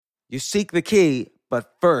You seek the key,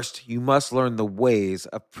 but first you must learn the ways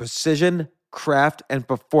of precision, craft, and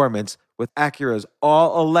performance with Acura's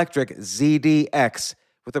all-electric ZDX.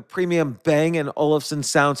 With a premium Bang & Olufsen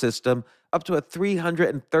sound system, up to a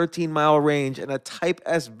 313-mile range, and a Type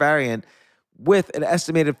S variant with an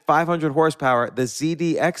estimated 500 horsepower, the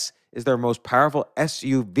ZDX is their most powerful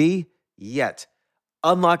SUV yet.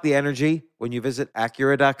 Unlock the energy when you visit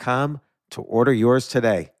Acura.com to order yours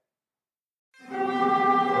today.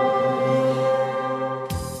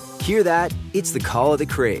 Hear that? It's the call of the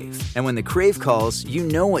Crave. And when the Crave calls, you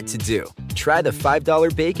know what to do. Try the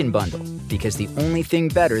 $5 Bacon Bundle, because the only thing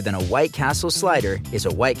better than a White Castle slider is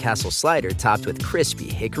a White Castle slider topped with crispy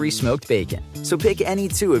hickory smoked bacon. So pick any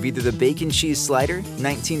two of either the Bacon Cheese Slider,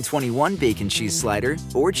 1921 Bacon Cheese Slider,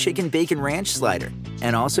 or Chicken Bacon Ranch Slider.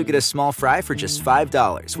 And also get a small fry for just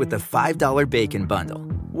 $5 with the $5 Bacon Bundle.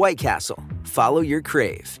 White Castle. Follow your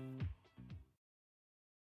Crave.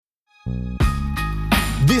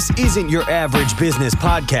 This isn't your average business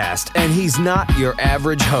podcast, and he's not your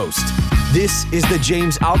average host. This is the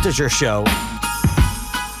James Altucher Show.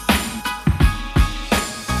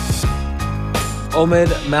 Omid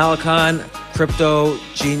Malekan, crypto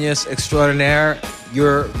genius extraordinaire.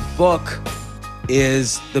 Your book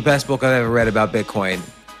is the best book I've ever read about Bitcoin.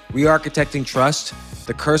 Re-Architecting Trust,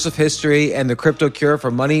 The Curse of History, and the Crypto Cure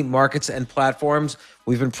for Money, Markets, and Platforms.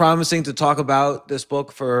 We've been promising to talk about this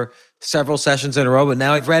book for several sessions in a row, but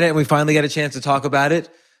now I've read it and we finally get a chance to talk about it.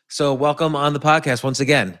 So welcome on the podcast once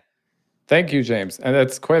again. Thank you, James. And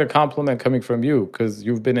that's quite a compliment coming from you, because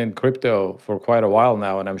you've been in crypto for quite a while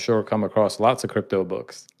now, and I'm sure come across lots of crypto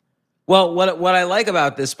books. Well, what I like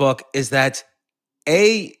about this book is that,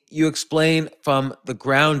 A, you explain from the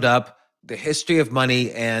ground up the history of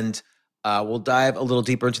money, and we'll dive a little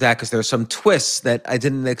deeper into that because there's some twists that I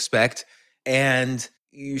didn't expect. And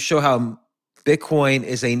you show how Bitcoin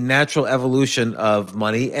is a natural evolution of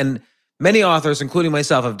money. And many authors, including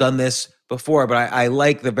myself, have done this before, but I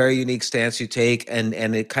like the very unique stance you take, and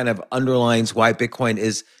it kind of underlines why Bitcoin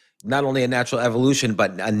is not only a natural evolution,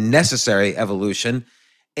 but a necessary evolution.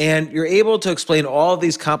 And you're able to explain all of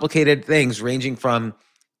these complicated things, ranging from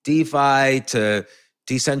DeFi to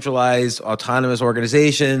decentralized autonomous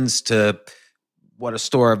organizations to what a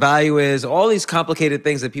store of value is, all these complicated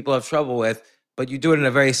things that people have trouble with, but you do it in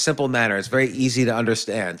a very simple manner. It's very easy to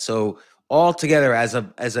understand. So all together, as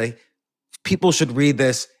a people should read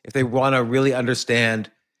this if they want to really understand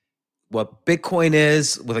what Bitcoin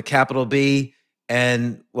is with a capital B,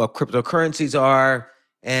 and what cryptocurrencies are,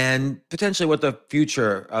 and potentially what the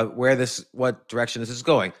future, what direction this is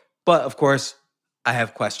going. But of course, I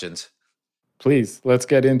have questions. Please, let's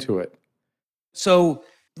get into it. So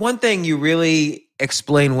one thing you really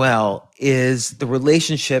explain well is the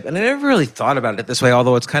relationship, and I never really thought about it this way,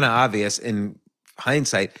 although it's kind of obvious in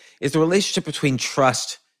hindsight, is the relationship between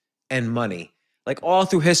trust and money. Like all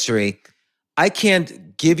through history, I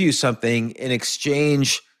can't give you something in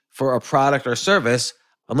exchange for a product or service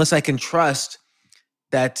unless I can trust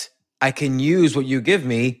that I can use what you give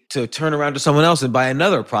me to turn around to someone else and buy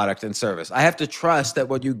another product and service. I have to trust that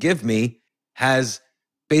what you give me has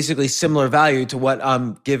basically similar value to what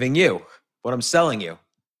I'm giving you, what I'm selling you.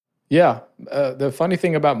 Yeah, the funny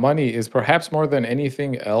thing about money is, perhaps more than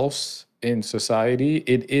anything else in society,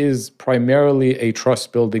 it is primarily a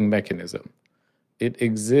trust-building mechanism. It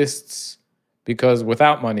exists because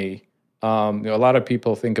without money, a lot of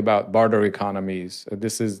people think about barter economies.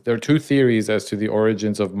 There are two theories as to the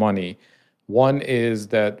origins of money. One is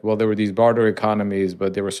that, well, there were these barter economies,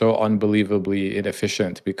 but they were so unbelievably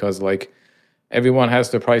inefficient because, like, everyone has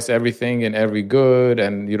to price everything in every good,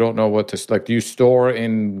 and you don't know what to, like, do you store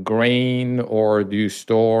in grain or do you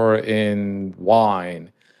store in wine?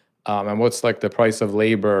 And what's like the price of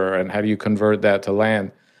labor, and how do you convert that to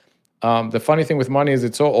land? The funny thing with money is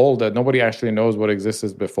it's so old that nobody actually knows what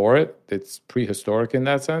existed before it. It's prehistoric in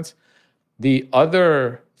that sense. The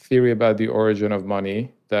other theory about the origin of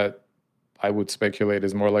money that I would speculate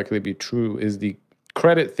is more likely to be true is the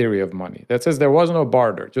credit theory of money that says there was no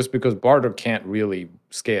barter, just because barter can't really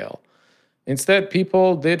scale. Instead,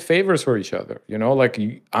 people did favors for each other. You know, like,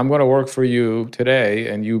 I'm going to work for you today,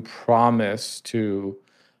 and you promise to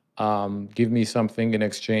give me something in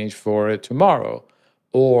exchange for it tomorrow.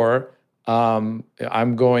 Or I'm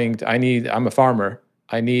a farmer.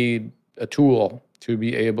 I need a tool to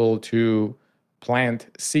be able to plant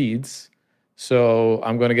seeds. So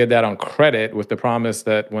I'm going to get that on credit with the promise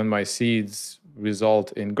that when my seeds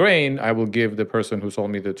result in grain, I will give the person who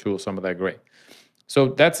sold me the tool some of that grain. So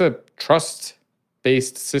that's a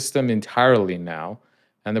trust-based system entirely now.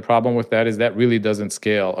 And the problem with that is that really doesn't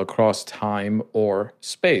scale across time or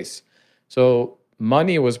space. So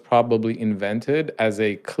money was probably invented as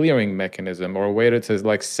a clearing mechanism or a way to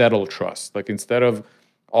like settle trust. Like instead of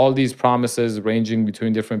all these promises ranging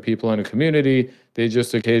between different people in a community, they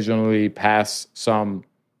just occasionally pass some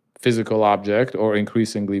physical object or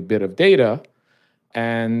increasingly bit of data,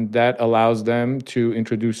 and that allows them to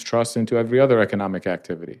introduce trust into every other economic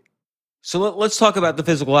activity. So let's talk about the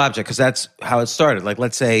physical object, because that's how it started. Like,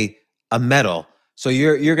 let's say a metal. So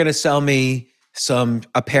you're going to sell me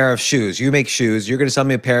a pair of shoes. You make shoes. You're going to sell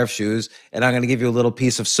me a pair of shoes, and I'm going to give you a little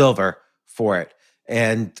piece of silver for it.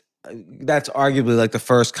 And that's arguably like the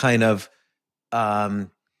first kind of, I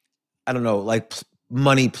don't know, like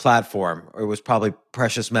money platform. Or it was probably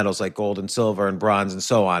precious metals like gold and silver and bronze and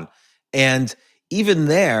so on. And even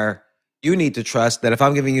there, you need to trust that if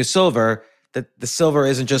I'm giving you silver, that the silver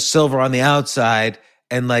isn't just silver on the outside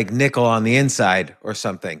and like nickel on the inside or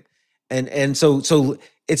something. And so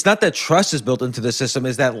it's not that trust is built into the system,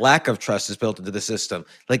 is that lack of trust is built into the system.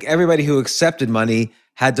 Like everybody who accepted money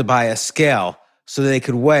had to buy a scale so that they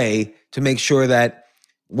could weigh to make sure that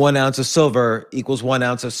 1 ounce of silver equals 1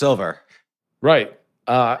 ounce of silver. Right.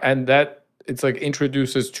 And that it's like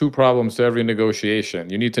introduces two problems to every negotiation.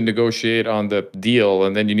 You need to negotiate on the deal,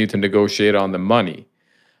 and then you need to negotiate on the money.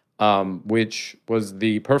 Which was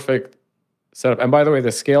the perfect setup. And by the way,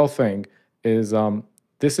 the scale thing is,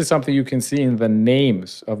 this is something you can see in the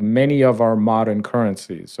names of many of our modern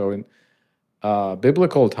currencies. So in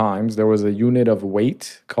biblical times, there was a unit of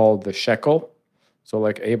weight called the shekel. So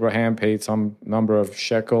like Abraham paid some number of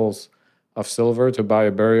shekels of silver to buy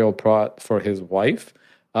a burial plot for his wife.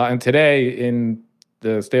 And today in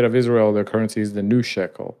the state of Israel, the currency is the new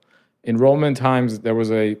shekel. In Roman times, there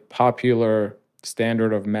was a popular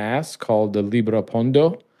standard of mass called the libra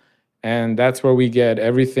pondo, and that's where we get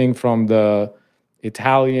everything from the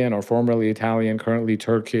Italian or formerly Italian, currently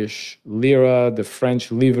Turkish lira, the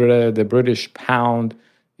French livre, the British pound,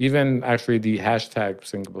 even actually the hashtag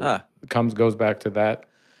symbol goes back to that.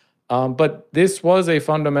 But this was a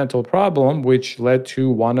fundamental problem which led to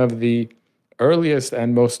one of the earliest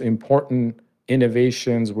and most important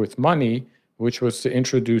innovations with money, which was to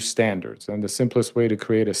introduce standards. And the simplest way to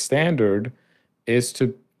create a standard is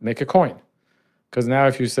to make a coin. Because now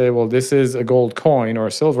if you say, well, this is a gold coin or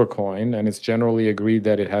a silver coin, and it's generally agreed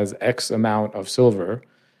that it has X amount of silver,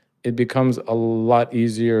 it becomes a lot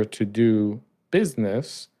easier to do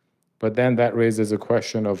business. But then that raises a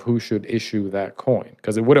question of who should issue that coin.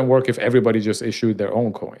 Because it wouldn't work if everybody just issued their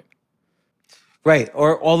own coin. Right.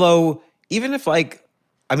 Or although, even if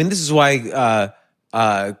this is why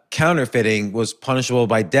counterfeiting was punishable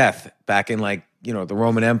by death back in the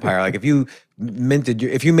Roman Empire. Like if you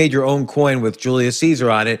made your own coin with Julius Caesar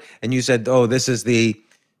on it, and you said, "Oh, this is the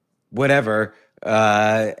whatever,"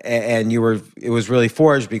 and it was really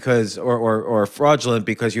forged because or fraudulent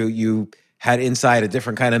because you had inside a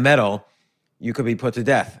different kind of metal, you could be put to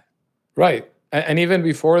death. Right, and even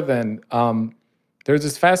before then, there's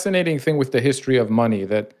this fascinating thing with the history of money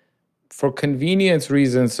that, for convenience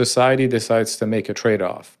reasons, society decides to make a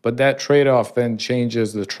trade-off, but that trade-off then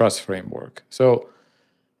changes the trust framework. So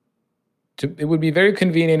it would be very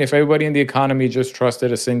convenient if everybody in the economy just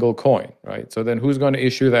trusted a single coin, right? So then who's going to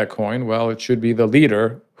issue that coin? Well, it should be the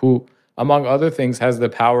leader who, among other things, has the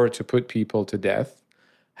power to put people to death,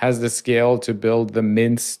 has the scale to build the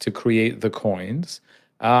mints to create the coins,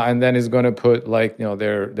 and then is going to put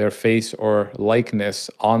their face or likeness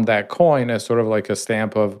on that coin as sort of like a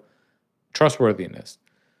stamp of trustworthiness.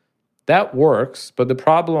 That works, but the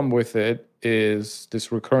problem with it is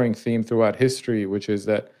this recurring theme throughout history, which is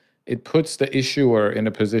that it puts the issuer in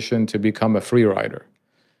a position to become a free rider.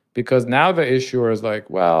 Because now the issuer is like,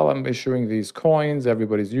 well, I'm issuing these coins,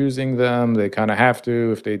 everybody's using them, they kind of have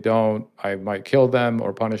to. If they don't, I might kill them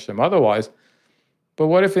or punish them otherwise. But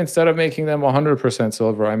what if instead of making them 100%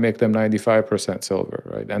 silver, I make them 95% silver,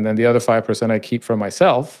 right? And then the other 5% I keep for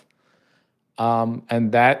myself.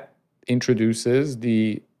 And that introduces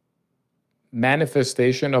the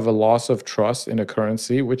manifestation of a loss of trust in a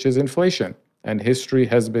currency, which is inflation. And history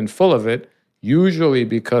has been full of it, usually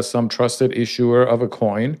because some trusted issuer of a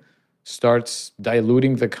coin starts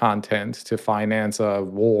diluting the content to finance a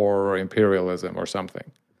war or imperialism or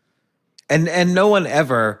something. And no one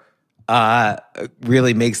ever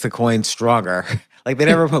really makes the coin stronger. Like they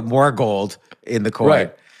never put more gold in the coin.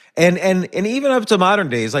 Right. And even up to modern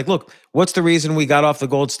days, like, look, what's the reason we got off the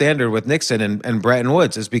gold standard with Nixon and Bretton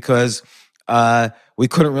Woods is because we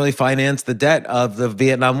couldn't really finance the debt of the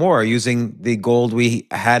Vietnam War using the gold we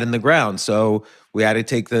had in the ground. So we had to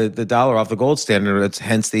take the dollar off the gold standard. That's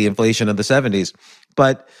hence the inflation of the 70s.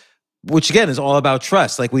 But which again is all about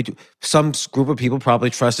trust. Like some group of people probably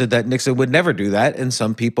trusted that Nixon would never do that, and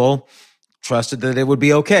some people trusted that it would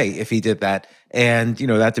be okay if he did that. And,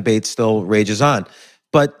 that debate still rages on.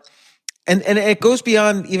 But, and it goes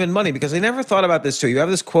beyond even money, because I never thought about this too. You have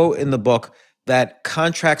this quote in the book that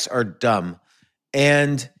contracts are dumb.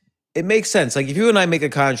 And it makes sense. Like if you and I make a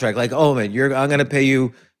contract, like, oh man, I'm going to pay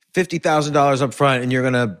you $50,000 up front and you're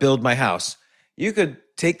going to build my house. You could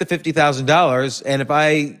take the $50,000, and if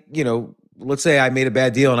I, let's say I made a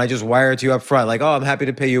bad deal and I just wire it to you up front, like, oh, I'm happy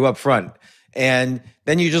to pay you up front. And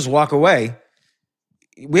then you just walk away.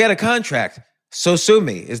 We had a contract. So sue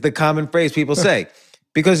me is the common phrase people say,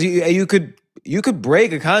 because you could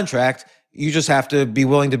break a contract. You just have to be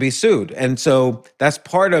willing to be sued. And so that's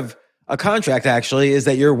part of a contract, actually, is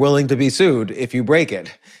that you're willing to be sued if you break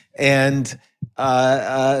it. And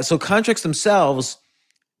so contracts themselves,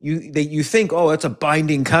 you think, oh, it's a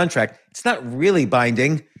binding contract. It's not really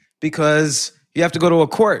binding, because you have to go to a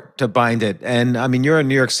court to bind it. And I mean, you're in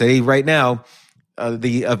New York City right now.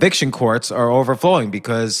 The eviction courts are overflowing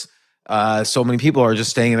because so many people are just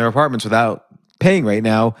staying in their apartments without paying right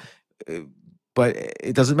now. But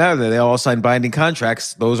it doesn't matter that they all sign binding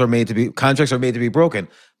contracts. Contracts are made to be broken.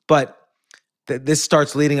 But this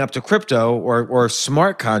starts leading up to crypto or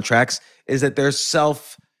smart contracts, is that those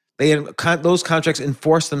contracts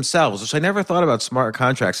enforce themselves, which I never thought about smart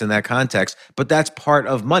contracts in that context, but that's part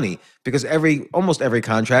of money, because almost every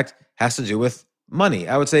contract has to do with money.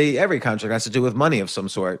 I would say every contract has to do with money of some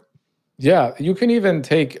sort. Yeah, you can even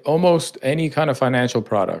take almost any kind of financial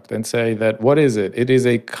product and say that, what is it? It is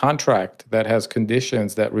a contract that has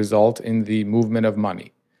conditions that result in the movement of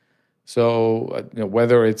money. So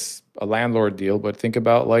whether it's a landlord deal, but think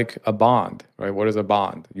about like a bond, right? What is a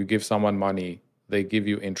bond? You give someone money, they give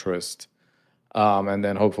you interest, and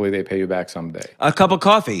then hopefully they pay you back someday. A cup of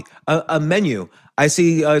coffee, a menu. I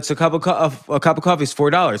see it's a cup of coffee is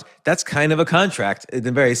 $4. That's kind of a contract in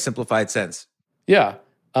a very simplified sense. Yeah.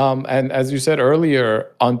 And as you said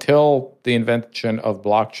earlier, until the invention of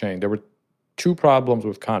blockchain, there were two problems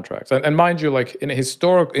with contracts. And mind you, like in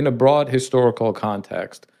a broad historical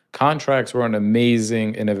context, contracts were an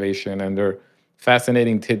amazing innovation, and there are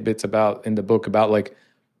fascinating tidbits in the book about like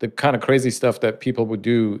the kind of crazy stuff that people would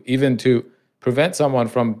do even to prevent someone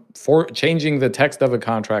from changing the text of a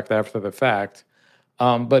contract after the fact.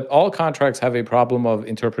 But all contracts have a problem of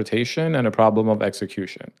interpretation and a problem of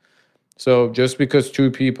execution. So just because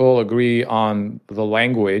two people agree on the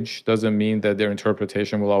language doesn't mean that their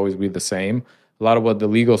interpretation will always be the same. A lot of what the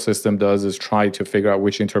legal system does is try to figure out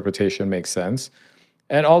which interpretation makes sense.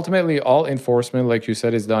 And ultimately, all enforcement, like you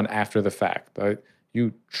said, is done after the fact. Right?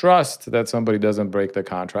 You trust that somebody doesn't break the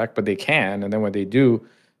contract, but they can. And then when they do,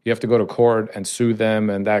 you have to go to court and sue them,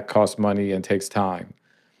 and that costs money and takes time.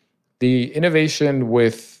 The innovation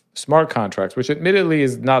with smart contracts, which admittedly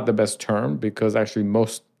is not the best term, because actually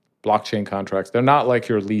most blockchain contracts, they're not like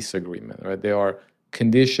your lease agreement, right? They are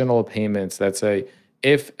conditional payments that say,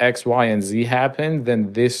 if X, Y, and Z happen,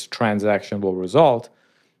 then this transaction will result.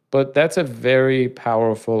 But that's a very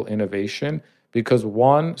powerful innovation, because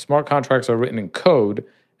one, smart contracts are written in code,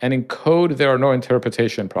 and in code, there are no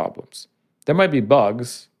interpretation problems. There might be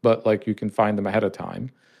bugs, but like you can find them ahead of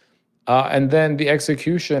time. And then the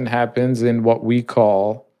execution happens in what we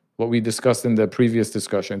discussed in the previous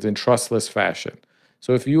discussions, in trustless fashion.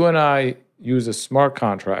 So if you and I use a smart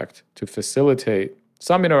contract to facilitate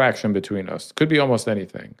some interaction between us, could be almost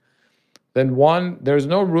anything, then one, there's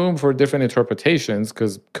no room for different interpretations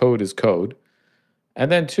because code is code.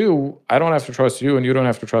 And then two, I don't have to trust you and you don't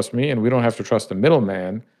have to trust me and we don't have to trust the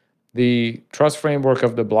middleman. The trust framework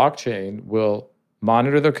of the blockchain will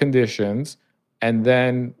monitor the conditions, and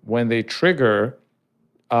then when they trigger,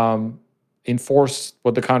 enforce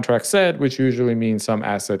what the contract said, which usually means some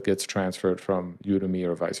asset gets transferred from you to me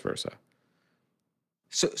or vice versa.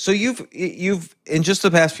 So you've in just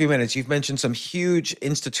the past few minutes, you've mentioned some huge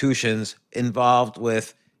institutions involved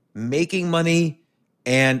with making money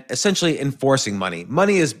and essentially enforcing money.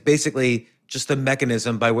 Money is basically just the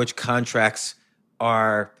mechanism by which contracts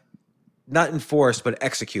are not enforced but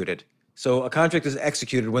executed. So a contract is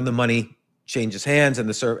executed when the money changes hands and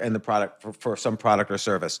the product for some product or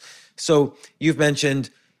service. So you've mentioned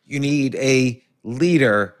you need a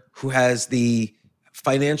leader who has the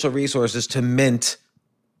financial resources to mint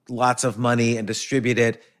lots of money and distribute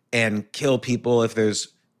it and kill people if there's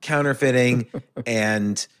counterfeiting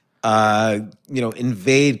and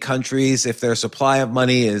invade countries if their supply of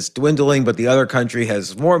money is dwindling but the other country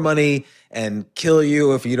has more money, and kill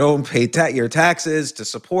you if you don't pay your taxes to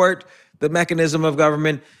support the mechanism of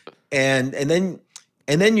government. And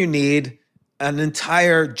then you need an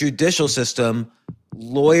entire judicial system,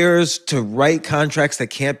 lawyers to write contracts that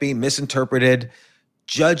can't be misinterpreted,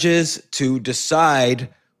 judges to decide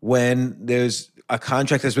when there's a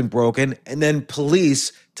contract that's been broken, and then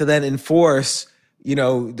police to then enforce,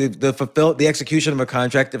 the execution of a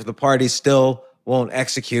contract if the party still won't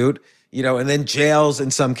execute, and then jails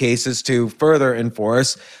in some cases to further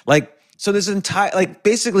enforce. So this entire,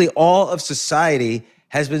 basically all of society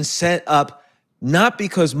has been set up not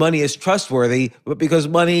because money is trustworthy, but because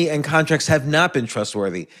money and contracts have not been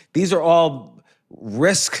trustworthy. These are all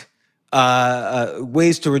risk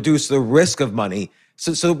ways to reduce the risk of money.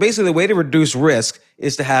 So basically, the way to reduce risk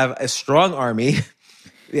is to have a strong army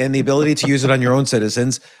and the ability to use it on your own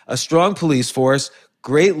citizens, a strong police force,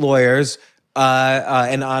 great lawyers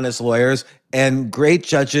and honest lawyers, and great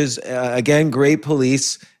judges, again, great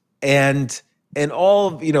police, and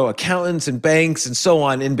all accountants and banks and so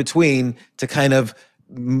on in between to kind of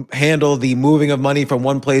handle the moving of money from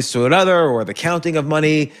one place to another, or the counting of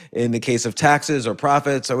money in the case of taxes or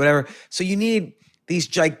profits or whatever. So you need these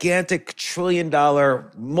gigantic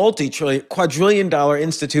trillion-dollar, multi-trillion, quadrillion-dollar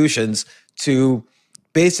institutions to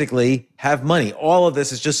basically have money. All of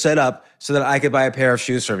this is just set up so that I could buy a pair of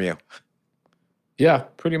shoes from you. Yeah,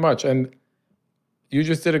 pretty much. And you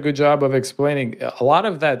just did a good job of explaining a lot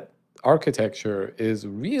of that architecture is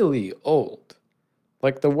really old.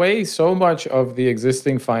 Like the way so much of the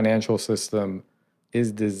existing financial system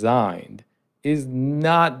is designed is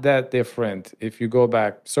not that different if you go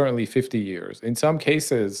back certainly 50 years. In some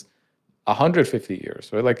cases, 150 years,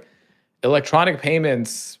 right? Like electronic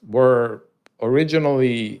payments were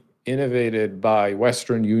originally innovated by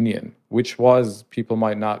Western Union, which was, people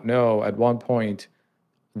might not know, at one point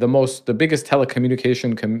the biggest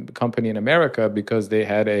telecommunication company in America because they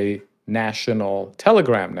had a national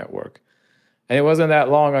telegram network. And it wasn't that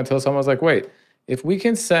long until someone was like, wait, if we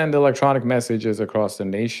can send electronic messages across the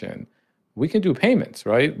nation, we can do payments,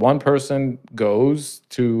 right? One person goes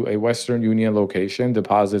to a Western Union location,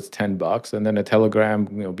 deposits $10, and then a telegram,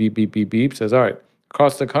 beep, beep, beep, beep, says, all right,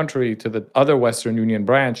 across the country to the other Western Union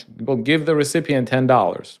branch, we'll give the recipient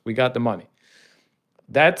 $10. We got the money.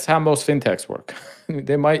 That's how most fintechs work.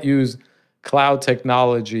 They might use cloud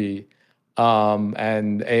technology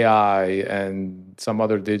and AI and some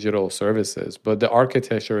other digital services, but the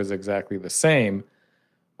architecture is exactly the same.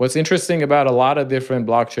 What's interesting about a lot of different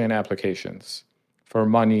blockchain applications for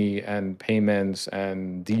money and payments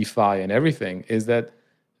and DeFi and everything is that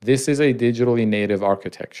this is a digitally native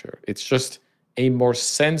architecture. It's just a more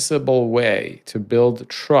sensible way to build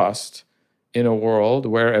trust in a world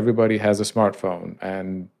where everybody has a smartphone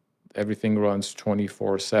and everything runs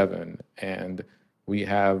 24/7 and we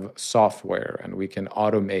have software and we can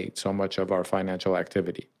automate so much of our financial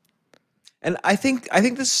activity. And I think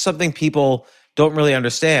this is something people don't really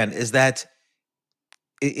understand is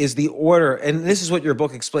the order, and this is what your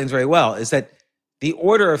book explains very well, is that the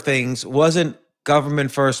order of things wasn't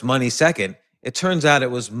government first, money second. It turns out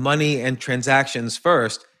it was money and transactions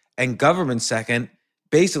first and government second,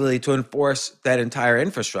 basically to enforce that entire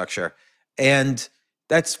infrastructure. And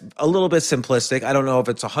that's a little bit simplistic. I don't know if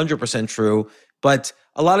it's 100% true, but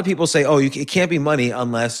a lot of people say, oh, it can't be money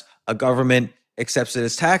unless a government accepts it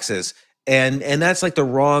as taxes. And that's like the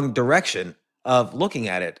wrong direction of looking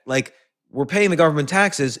at it. Like, we're paying the government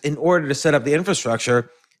taxes in order to set up the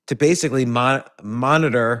infrastructure to basically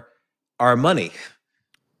monitor our money.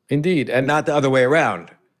 Indeed. And not the other way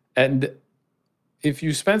around. And if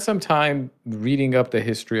you spend some time reading up the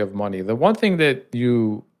history of money, the one thing that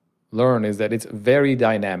you learn is that it's very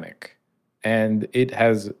dynamic and it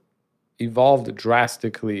has evolved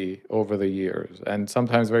drastically over the years and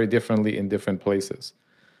sometimes very differently in different places.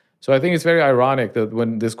 So I think it's very ironic that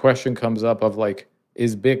when this question comes up of like,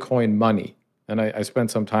 is Bitcoin money? And I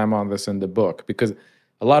spent some time on this in the book because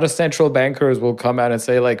a lot of central bankers will come out and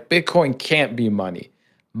say like, Bitcoin can't be money.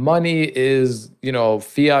 Money is,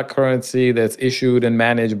 fiat currency that's issued and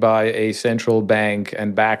managed by a central bank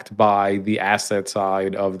and backed by the asset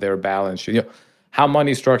side of their balance sheet. How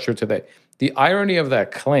money is structured today. The irony of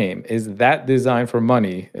that claim is that design for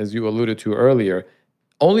money, as you alluded to earlier,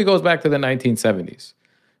 only goes back to the 1970s.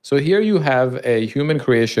 So here you have a human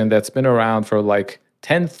creation that's been around for like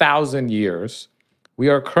 10,000 years. We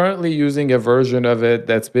are currently using a version of it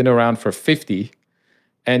that's been around for 50.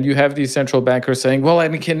 And you have these central bankers saying, well,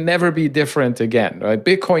 it can never be different again, right?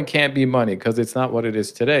 Bitcoin can't be money because it's not what it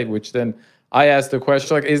is today, which then I asked the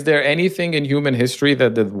question, like, is there anything in human history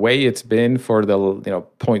that the way it's been for the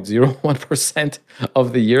 0.01%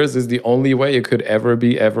 of the years is the only way it could ever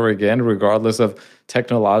be ever again, regardless of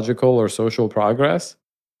technological or social progress?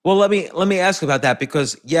 Well, let me ask about that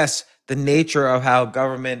because, yes, the nature of how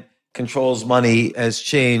government controls money has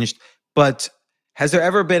changed, but has there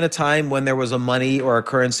ever been a time when there was a money or a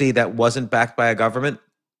currency that wasn't backed by a government?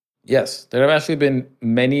 Yes, there have actually been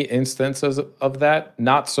many instances of that,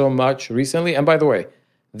 not so much recently. And by the way,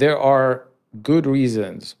 there are good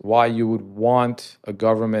reasons why you would want a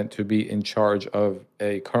government to be in charge of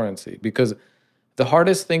a currency, because the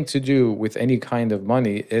hardest thing to do with any kind of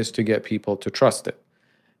money is to get people to trust it.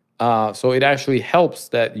 So it actually helps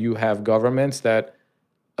that you have governments that,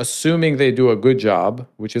 assuming they do a good job,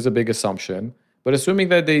 which is a big assumption, but assuming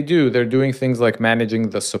that they do, they're doing things like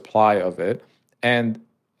managing the supply of it. And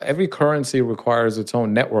every currency requires its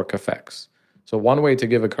own network effects. So one way to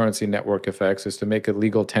give a currency network effects is to make it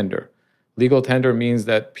legal tender. Legal tender means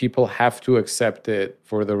that people have to accept it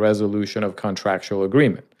for the resolution of contractual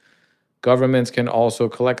agreement. Governments can also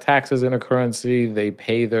collect taxes in a currency. They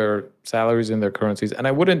pay their salaries in their currencies. And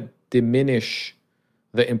I wouldn't diminish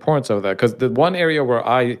the importance of that, because the one area where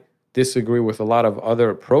I disagree with a lot of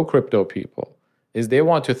other pro-crypto people is they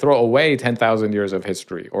want to throw away 10,000 years of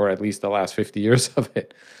history, or at least the last 50 years of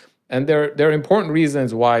it. And there are important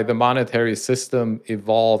reasons why the monetary system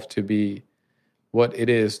evolved to be what it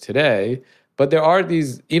is today. But there are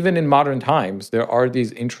these, even in modern times, there are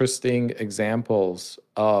these interesting examples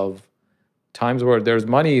of times where there's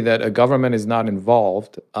money that a government is not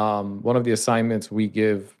involved. One of the assignments we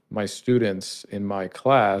give my students in my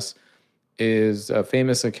class is a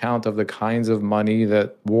famous account of the kinds of money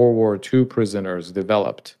that World War II prisoners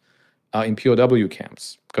developed in POW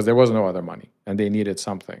camps, because there was no other money and they needed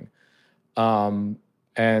something.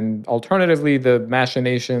 And alternatively, the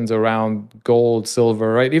machinations around gold,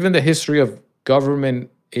 silver, right? Even the history of government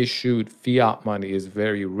issued fiat money is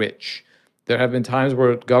very rich. There have been times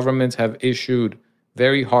where governments have issued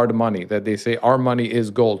very hard money that they say our money is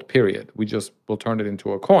gold, period. We just will turn it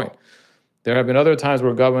into a coin. There have been other times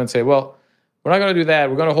where governments say, well, we're not going to do that.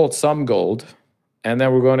 We're going to hold some gold, and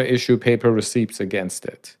then we're going to issue paper receipts against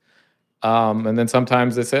it. And then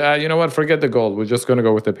sometimes they say, you know what, forget the gold. We're just going to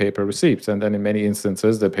go with the paper receipts. And then in many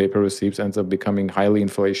instances, the paper receipts ends up becoming highly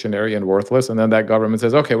inflationary and worthless. And then that government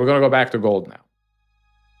says, okay, we're going to go back to gold now.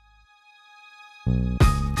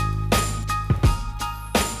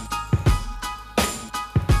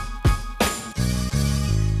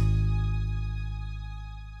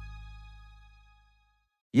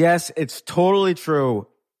 Yes, it's totally true.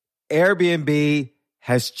 Airbnb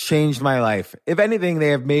has changed my life. If anything, they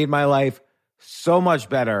have made my life so much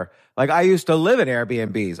better. Like, I used to live in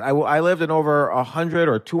Airbnbs. I lived in over 100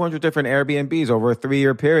 or 200 different Airbnbs over a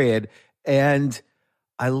 3-year period, and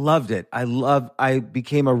I loved it. I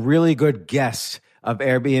became a really good guest of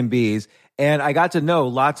Airbnbs, and I got to know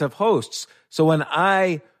lots of hosts. So when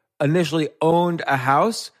I initially owned a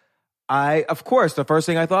house, of course, the first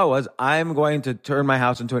thing I thought was, I'm going to turn my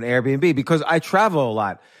house into an Airbnb because I travel a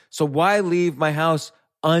lot. So why leave my house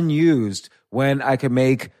unused when I can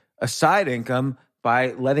make a side income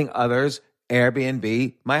by letting others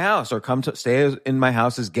Airbnb my house or come to stay in my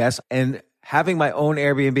house as guests? And having my own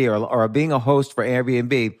Airbnb or being a host for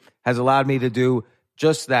Airbnb has allowed me to do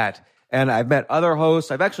just that. And I've met other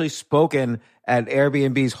hosts. I've actually spoken at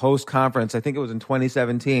Airbnb's host conference. I think it was in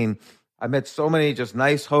 2017. I met so many just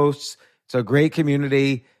nice hosts. It's a great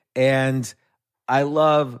community. And I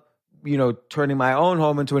love, turning my own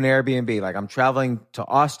home into an Airbnb. Like, I'm traveling to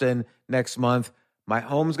Austin next month. My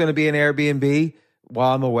home's going to be an Airbnb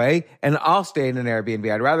while I'm away, and I'll stay in an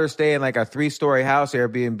Airbnb. I'd rather stay in like a 3-story house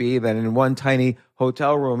Airbnb than in one tiny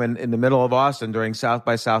hotel room in the middle of Austin during South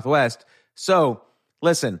by Southwest. So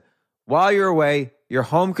listen, while you're away, your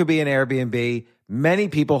home could be an Airbnb. Many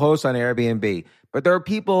people host on Airbnb, but there are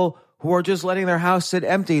people who are just letting their house sit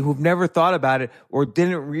empty, who've never thought about it or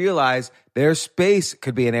didn't realize their space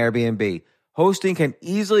could be an Airbnb. Hosting can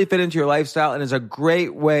easily fit into your lifestyle and is a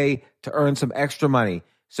great way to earn some extra money.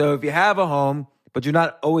 So if you have a home, but you're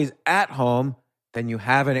not always at home, then you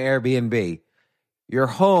have an Airbnb. Your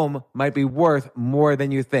home might be worth more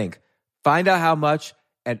than you think. Find out how much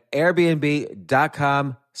at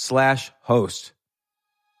airbnb.com/host.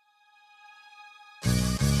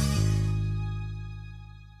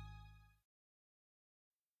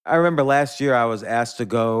 I remember last year I was asked to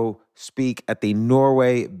go speak at the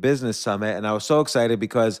Norway Business Summit, and I was so excited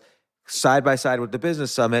because side by side with the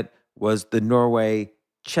Business Summit was the Norway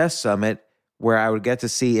Chess Summit, where I would get to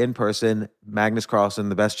see in person Magnus Carlsen,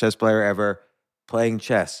 the best chess player ever, playing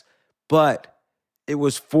chess. But it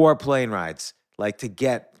was 4 plane rides, like, to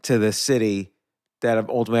get to the city that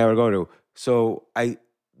ultimately I would go to. So I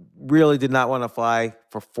really did not want to fly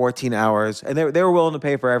for 14 hours, and they were willing to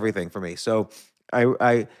pay for everything for me. So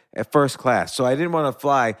I at first class. So I didn't want to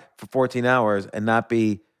fly for 14 hours and not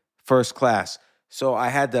be first class. So I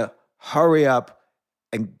had to hurry up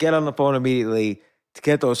and get on the phone immediately to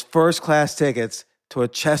get those first class tickets to a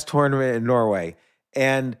chess tournament in Norway.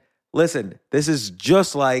 And listen, this is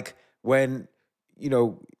just like when,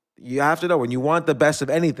 you have to know when you want the best of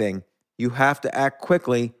anything, you have to act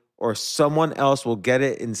quickly or someone else will get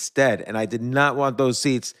it instead. And I did not want those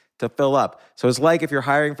seats to fill up. So it's like if you're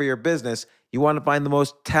hiring for your business, you want to find the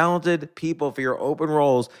most talented people for your open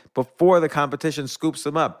roles before the competition scoops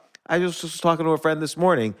them up. I just was talking to a friend this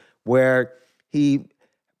morning where he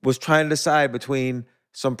was trying to decide between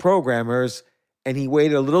some programmers and he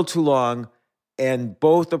waited a little too long, and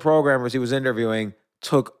both the programmers he was interviewing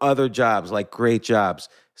took other jobs, like great jobs.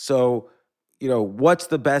 So, what's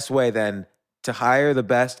the best way then to hire the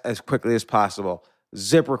best as quickly as possible?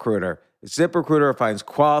 ZipRecruiter. ZipRecruiter finds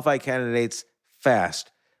qualified candidates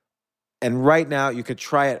fast. And right now you could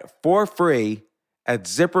try it for free at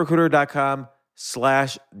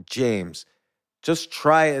ZipRecruiter.com/James. Just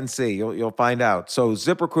try it and see. You'll find out. So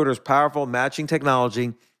ZipRecruiter's powerful matching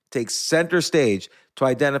technology takes center stage to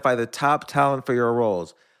identify the top talent for your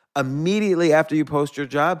roles. Immediately after you post your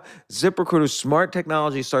job, ZipRecruiter's smart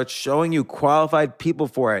technology starts showing you qualified people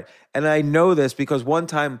for it. And I know this because one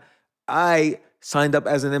time I signed up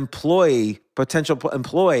as an potential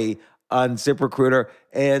employee on ZipRecruiter,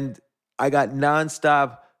 and I got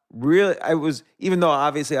nonstop. Even though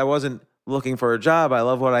obviously I wasn't looking for a job, I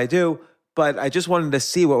love what I do, but I just wanted to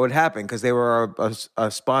see what would happen because they were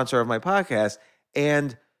a sponsor of my podcast.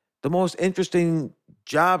 And the most interesting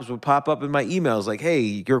jobs would pop up in my emails like,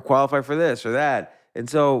 hey, you're qualified for this or that. And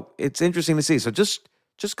so it's interesting to see. So just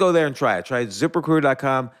go there and try it. Try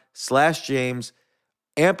ZipRecruiter.com/James.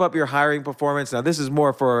 Amp up your hiring performance. Now, this is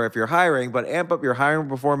more for if you're hiring, but amp up your hiring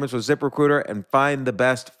performance with ZipRecruiter and find the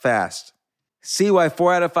best fast. See why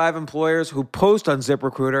 4 out of 5 employers who post on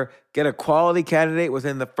ZipRecruiter get a quality candidate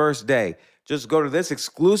within the first day. Just go to this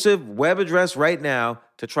exclusive web address right now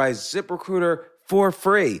to try ZipRecruiter for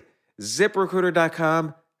free.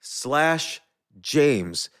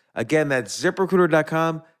 ZipRecruiter.com/James. Again, that's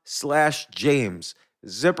ZipRecruiter.com/James.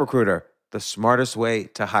 ZipRecruiter, the smartest way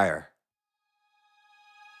to hire.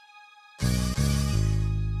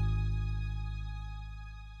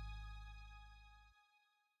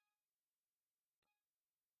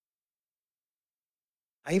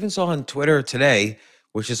 I even saw on Twitter today,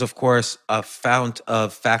 which is, of course, a fount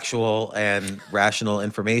of factual and rational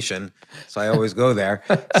information. So I always go there.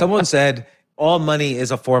 Someone said, all money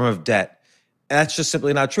is a form of debt. And that's just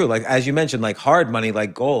simply not true. Like, as you mentioned, like hard money,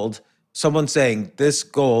 like gold, someone saying this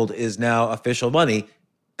gold is now official money,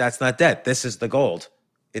 that's not debt. This is the gold.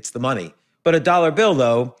 It's the money. But a dollar bill,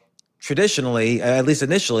 though, traditionally, at least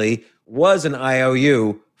initially, was an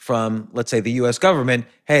IOU from, let's say, the U.S. government.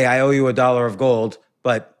 Hey, I owe you $1 of gold,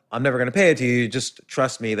 but I'm never going to pay it to you. Just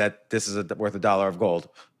trust me that this is worth $1 of gold.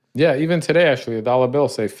 Yeah, even today, actually, a dollar bill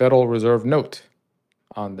say Federal Reserve note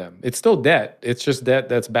on them. It's still debt. It's just debt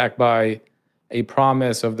that's backed by a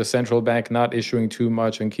promise of the central bank not issuing too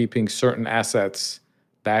much and keeping certain assets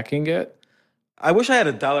backing it. I wish I had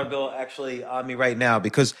a dollar bill actually on me right now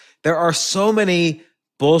because there are so many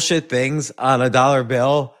bullshit things on a dollar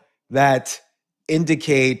bill that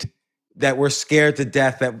indicate that we're scared to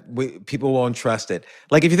death that people won't trust it.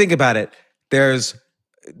 Like if you think about it, there's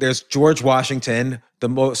George Washington.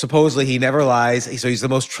 Supposedly he never lies, so he's the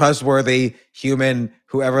most trustworthy human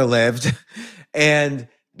who ever lived. And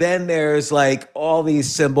then there's like all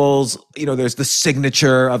these symbols. There's the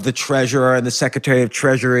signature of the treasurer and the secretary of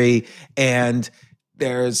treasury, and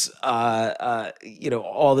there's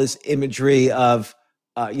all this imagery of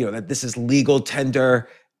that this is legal tender,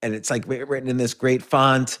 and it's like written in this great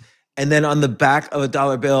font. And then on the back of a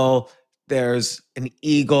dollar bill, there's an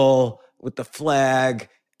eagle with the flag.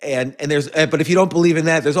 But if you don't believe in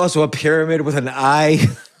that, there's also a pyramid with an eye,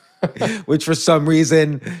 which for some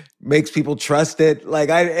reason makes people trust it. What's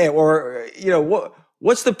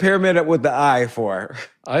the pyramid with the eye for?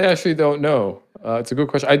 I actually don't know. It's a good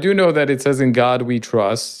question. I do know that it says "In God We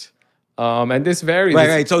Trust." And this varies.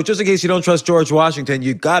 Right. So just in case you don't trust George Washington,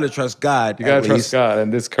 you got to trust God. You got to trust God.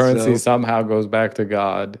 And this currency somehow goes back to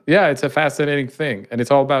God. Yeah, it's a fascinating thing. And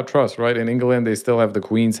it's all about trust, right? In England, they still have the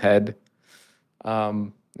Queen's head.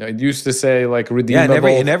 It used to say like redeemable.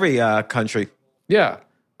 Yeah, in every country. Yeah.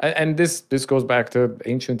 And this goes back to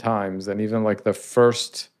ancient times. And even like the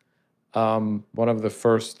first, one of the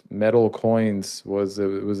first metal coins was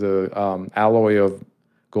a alloy of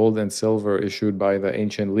gold and silver issued by the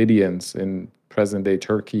ancient Lydians in present-day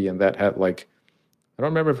Turkey, and that had I don't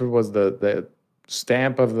remember if it was the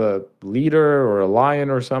stamp of the leader or a lion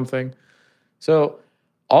or something. So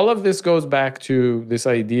all of this goes back to this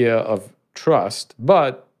idea of trust,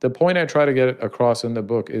 but the point I try to get across in the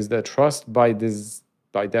book is that trust by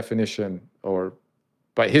definition or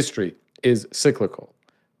by history is cyclical,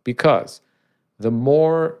 because the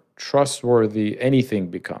more trustworthy anything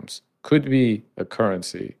becomes. Could be a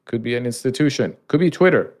currency, could be an institution, could be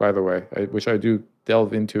Twitter, by the way, which I do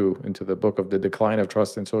delve into the book of The Decline of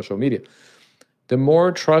Trust in Social Media. The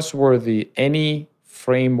more trustworthy any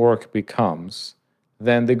framework becomes,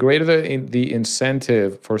 then the greater the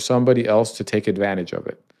incentive for somebody else to take advantage of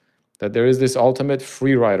it. That there is this ultimate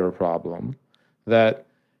free rider problem, that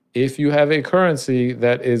if you have a currency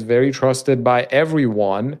that is very trusted by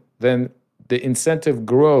everyone, then the incentive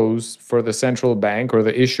grows for the central bank or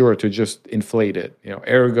the issuer to just inflate it.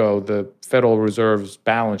 Ergo, the Federal Reserve's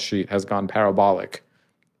balance sheet has gone parabolic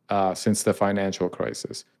since the financial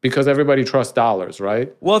crisis because everybody trusts dollars,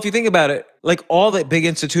 right? Well, if you think about it, like all the big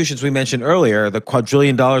institutions we mentioned earlier, the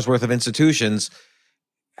quadrillion dollars worth of institutions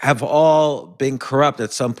have all been corrupt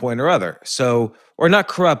at some point or other. So, or not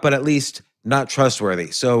corrupt, but at least not trustworthy.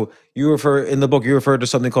 So in the book, you refer to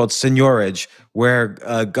something called seigniorage, where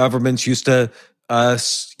governments used to,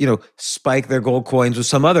 spike their gold coins with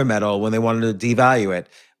some other metal when they wanted to devalue it,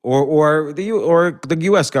 or the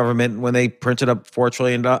U.S. government when they printed up $4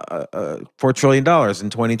 trillion in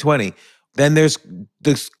 2020. Then there's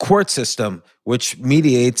this court system which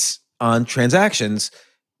mediates on transactions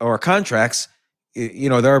or contracts.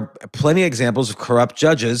 There are plenty of examples of corrupt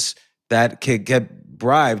judges that could get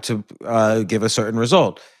bribed to give a certain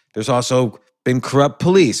result. There's also been corrupt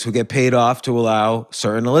police who get paid off to allow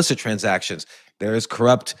certain illicit transactions. There's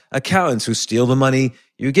corrupt accountants who steal the money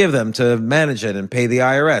you give them to manage it and pay the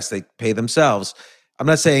IRS. They pay themselves. I'm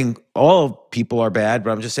not saying all people are bad,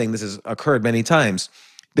 but I'm just saying this has occurred many times.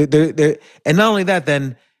 And not only that,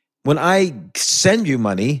 then when I send you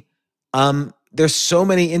money, there's so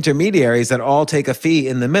many intermediaries that all take a fee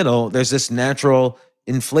in the middle. There's this natural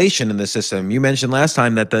inflation in the system. You mentioned last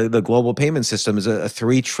time that the global payment system is a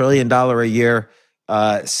 $3 trillion a year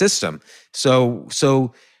system.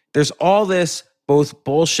 So there's all this both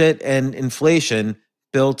bullshit and inflation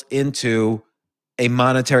built into a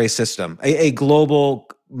monetary system, a global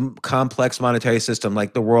complex monetary system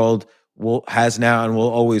like the world has now and will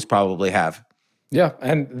always probably have. Yeah,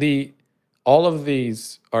 and all of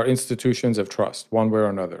these are institutions of trust, one way or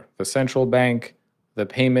another. The central bank, the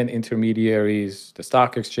payment intermediaries, the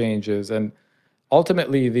stock exchanges, and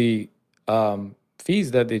ultimately the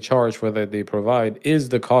fees that they charge for that they provide is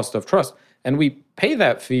the cost of trust. And we pay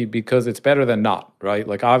that fee because it's better than not, right?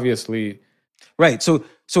 Like obviously. Right. So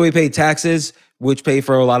we pay taxes, which pay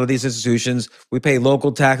for a lot of these institutions. We pay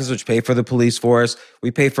local taxes, which pay for the police force. We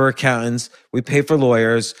pay for accountants. We pay for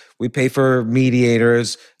lawyers. We pay for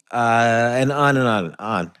mediators. And on and on and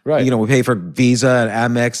on. Right. We pay for Visa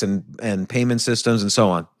and Amex and payment systems and so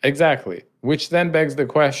on. Exactly. Which then begs the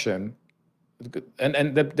question,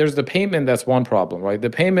 and there's the payment, that's one problem, right? The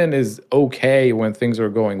payment is okay when things are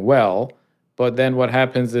going well, but then what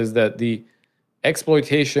happens is that the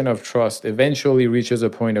exploitation of trust eventually reaches a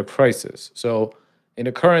point of crisis. So in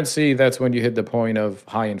a currency, that's when you hit the point of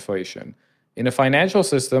high inflation. In a financial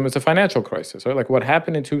system, it's a financial crisis, right? Like what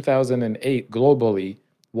happened in 2008 globally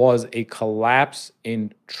was a collapse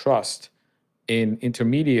in trust in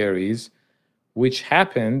intermediaries, which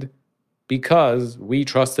happened because we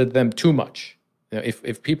trusted them too much.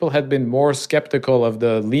 If people had been more skeptical of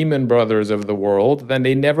the Lehman Brothers of the world, then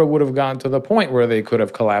they never would have gotten to the point where they could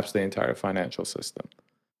have collapsed the entire financial system.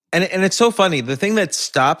 And it's so funny. The thing that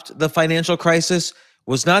stopped the financial crisis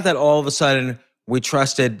was not that all of a sudden we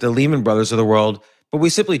trusted the Lehman Brothers of the world, but we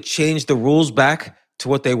simply changed the rules back to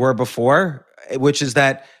what they were before, which is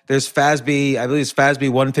that there's FASB, I believe it's FASB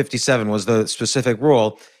 157 was the specific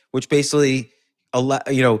rule, which basically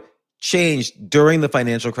changed during the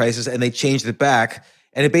financial crisis, and they changed it back.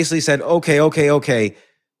 And it basically said, okay,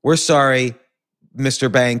 we're sorry,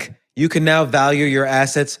 Mr. Bank. You can now value your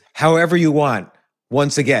assets however you want,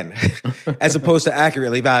 once again, as opposed to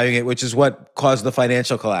accurately valuing it, which is what caused the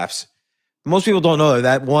financial collapse. Most people don't know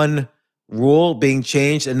that one rule being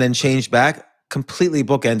changed and then changed back completely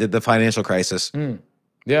bookended the financial crisis.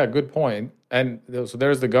 Yeah, good point. And so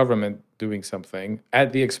there's the government doing something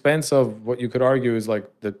at the expense of what you could argue is like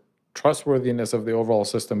the trustworthiness of the overall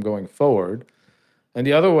system going forward. And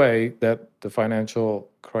the other way that the financial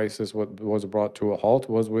crisis was brought to a halt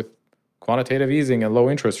was with quantitative easing and low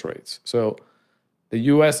interest rates. So the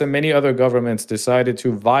US and many other governments decided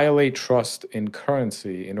to violate trust in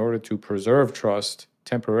currency in order to preserve trust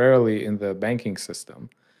temporarily in the banking system.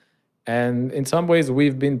 And in some ways,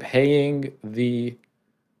 we've been paying the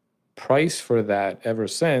price for that ever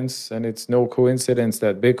since. And it's no coincidence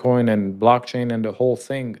that Bitcoin and blockchain and the whole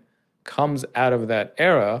thing comes out of that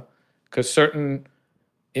era, because certain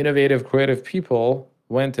innovative, creative people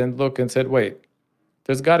went and looked and said, wait,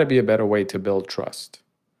 there's got to be a better way to build trust.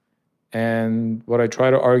 And what I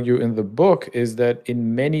try to argue in the book is that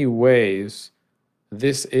in many ways,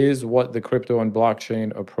 this is what the crypto and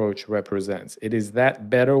blockchain approach represents. It is that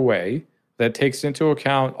better way that takes into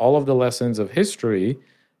account all of the lessons of history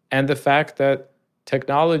and the fact that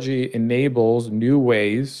technology enables new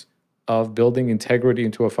ways of building integrity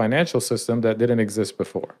into a financial system that didn't exist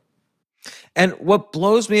before. And what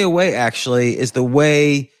blows me away actually is the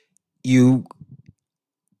way you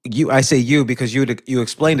I say you because you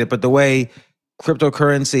explained it, but the way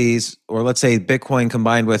cryptocurrencies, or let's say Bitcoin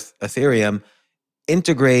combined with Ethereum,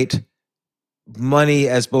 integrate money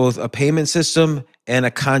as both a payment system and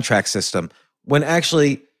a contract system. When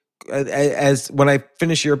actually, as when I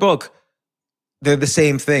finish your book, they're the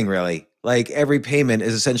same thing, really. Like every payment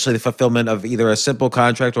is essentially the fulfillment of either a simple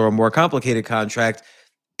contract or a more complicated contract,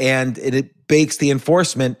 and it bakes the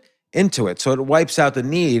enforcement into it. So it wipes out the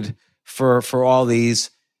need for all these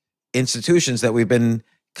institutions that we've been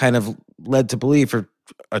kind of led to believe for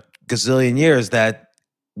a gazillion years that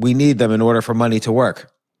we need them in order for money to work.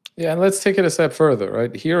 Yeah, and let's take it a step further,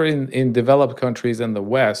 right? Here in developed countries in the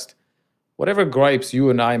West, whatever gripes you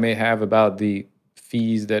and I may have about the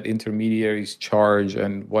fees that intermediaries charge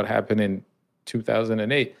and what happened in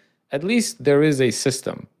 2008, at least there is a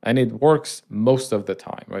system and it works most of the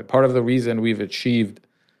time, right? Part of the reason we've achieved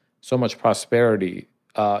so much prosperity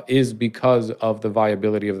is because of the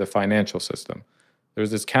viability of the financial system.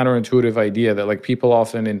 There's this counterintuitive idea that like people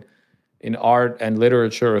often in art and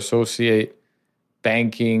literature associate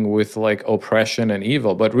banking with like oppression and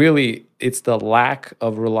evil, but really it's the lack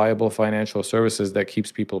of reliable financial services that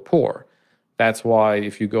keeps people poor. That's why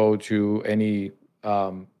if you go to any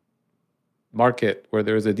market where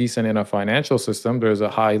there's a decent enough financial system, there's a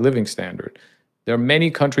high living standard. There are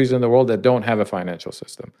many countries in the world that don't have a financial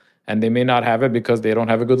system, and they may not have it because they don't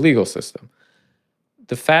have a good legal system.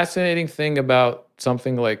 The fascinating thing about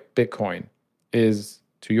something like Bitcoin is,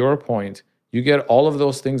 to your point, you get all of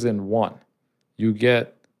those things in one. You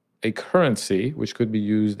get a currency, which could be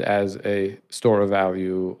used as a store of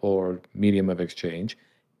value or medium of exchange,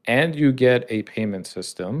 and you get a payment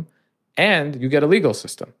system, and you get a legal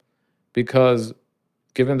system. Because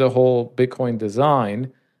given the whole Bitcoin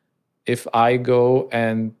design, if I go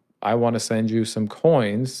and I want to send you some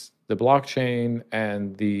coins, the blockchain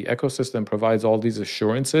and the ecosystem provides all these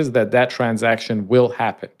assurances that that transaction will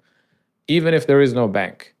happen, even if there is no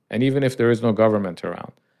bank and even if there is no government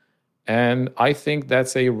around. And I think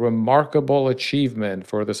that's a remarkable achievement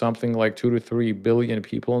for the something like 2 to 3 billion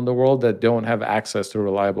people in the world that don't have access to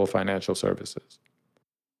reliable financial services.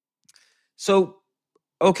 So,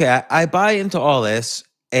 okay, I buy into all this,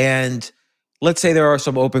 and let's say there are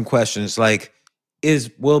some open questions like,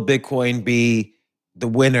 will Bitcoin be the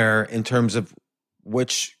winner in terms of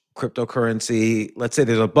which cryptocurrency? Let's say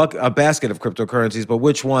there's a basket of cryptocurrencies, but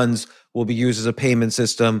which ones will be used as a payment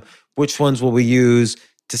system? Which ones will we use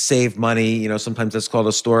to save money? You know, sometimes that's called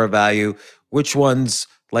a store of value. Which ones,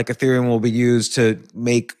 like Ethereum, will be used to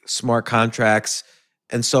make smart contracts,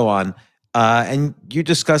 and so on. And you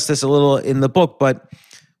discussed this a little in the book, but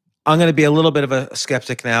I'm going to be a little bit of a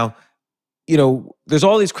skeptic now. You know, there's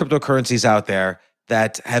all these cryptocurrencies out there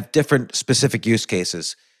that have different specific use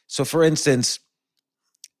cases. So, for instance,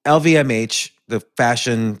 LVMH, the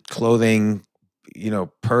fashion, clothing,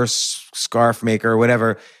 purse, scarf maker,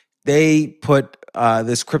 whatever, they put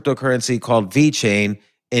this cryptocurrency called VeChain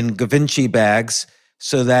in Givenchy bags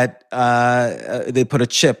so that they put a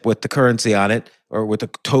chip with the currency on it or with a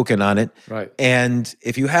token on it. Right. And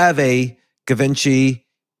if you have a Givenchy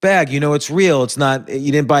bag, it's real. It's not,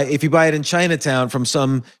 you didn't buy, if you buy it in Chinatown from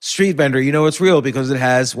some street vendor, it's real because it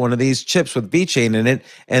has one of these chips with VeChain in it.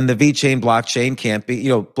 And the VeChain blockchain can't be,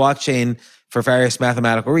 blockchain for various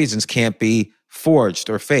mathematical reasons can't be forged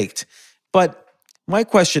or faked. But my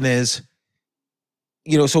question is,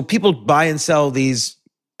 so people buy and sell these,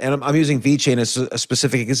 and I'm using VeChain as a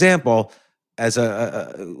specific example, as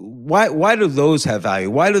why do those have value?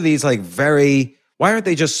 Why do these why aren't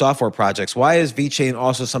they just software projects? Why is VeChain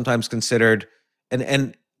also sometimes considered,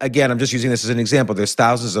 and again, I'm just using this as an example, there's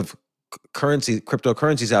thousands of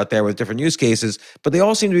cryptocurrencies out there with different use cases, but they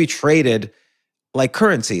all seem to be traded like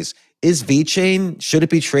currencies. Is VeChain, should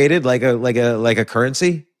it be traded like a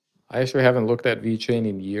currency? I actually haven't looked at VeChain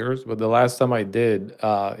in years, but the last time I did,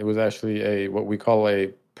 it was actually what we call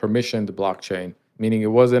a permissioned blockchain, meaning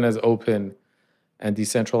it wasn't as open and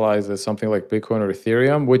decentralized as something like Bitcoin or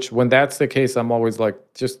Ethereum, which when that's the case, I'm always like,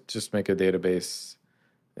 just make a database.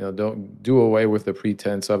 Don't do away with the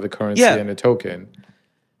pretense of a currency and a token.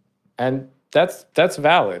 And that's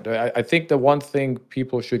valid. I think the one thing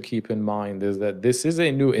people should keep in mind is that this is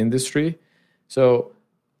a new industry. So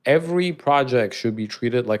every project should be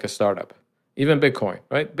treated like a startup, even Bitcoin,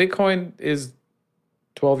 right? Bitcoin is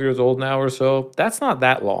 12 years old now or so. That's not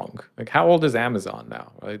that long. Like, how old is Amazon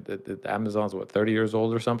now, right? Amazon's what, 30 years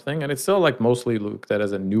old or something? And it's still like mostly looked at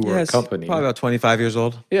as a newer Yeah, it's probably company. about 25 years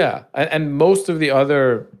old. Yeah. And most of the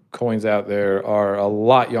other coins out there are a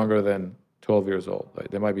lot younger than 12 years old. Like,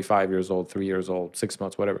 they might be 5 years old, 3 years old, 6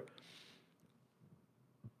 months, whatever.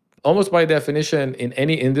 Almost by definition, in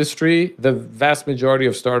any industry, the vast majority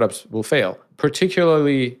of startups will fail,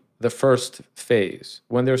 particularly the first phase,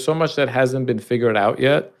 when there's so much that hasn't been figured out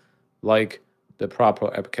yet, like the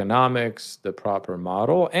proper economics, the proper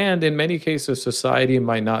model, and in many cases, society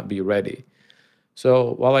might not be ready.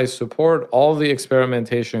 So while I support all the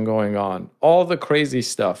experimentation going on, all the crazy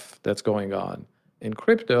stuff that's going on in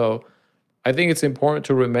crypto, I think it's important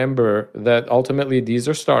to remember that ultimately these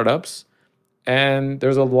are startups. And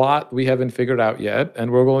there's a lot we haven't figured out yet,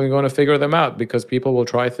 and we're only going to figure them out because people will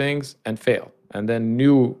try things and fail. And then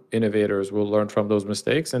new innovators will learn from those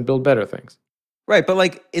mistakes and build better things. Right. But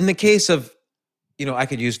like in the case of, I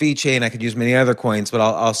could use VeChain, I could use many other coins, but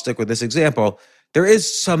I'll stick with this example. There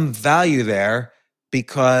is some value there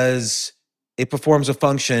because it performs a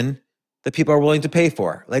function that people are willing to pay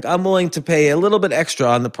for. Like, I'm willing to pay a little bit extra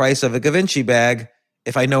on the price of a Da Vinci bag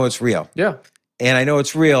if I know it's real. Yeah. And I know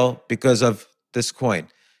it's real because of this coin.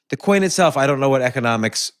 The coin itself, I don't know what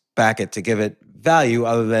economics back it to give it value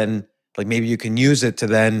other than like maybe you can use it to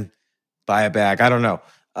then buy a bag. I don't know.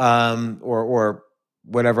 Or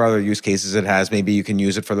whatever other use cases it has. Maybe you can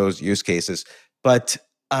use it for those use cases. But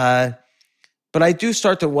I do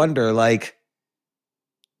start to wonder, like,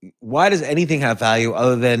 why does anything have value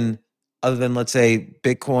other than let's say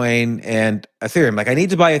Bitcoin and Ethereum? Like, I need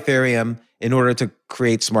to buy Ethereum in order to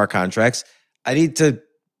create smart contracts. I need to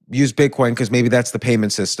use Bitcoin because maybe that's the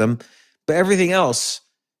payment system. But everything else,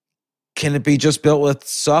 can it be just built with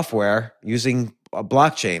software using a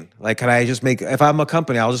blockchain? Like, can I just if I'm a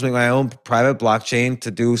company, I'll just make my own private blockchain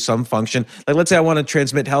to do some function. Like, let's say I want to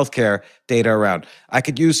transmit healthcare data around. I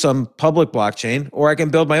could use some public blockchain, or I can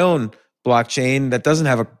build my own blockchain that doesn't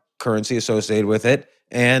have a currency associated with it,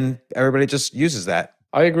 and everybody just uses that.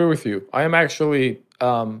 I agree with you. I am actually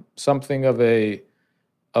something of a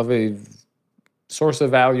source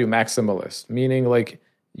of value maximalist, meaning like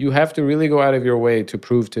you have to really go out of your way to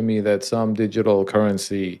prove to me that some digital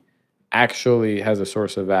currency actually has a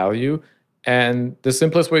source of value. And the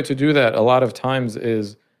simplest way to do that a lot of times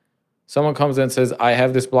is someone comes and says, I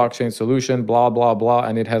have this blockchain solution, blah, blah, blah,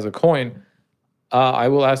 and it has a coin. I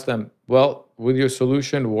will ask them, well, will your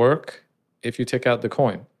solution work if you take out the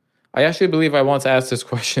coin? I actually believe I once asked this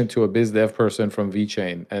question to a biz dev person from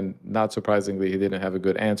VeChain, and not surprisingly, he didn't have a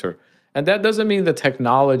good answer. And that doesn't mean the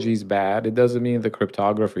technology is bad. It doesn't mean the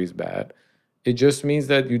cryptography is bad. It just means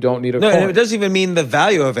that you don't need a coin. No, it doesn't even mean the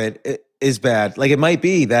value of it is bad. Like, it might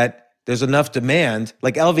be that there's enough demand.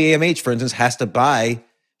 Like LVMH, for instance, has to buy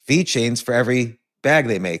VeChains for every bag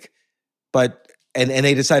they make. But and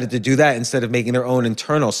they decided to do that instead of making their own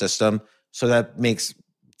internal system. So that makes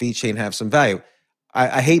VeChain have some value.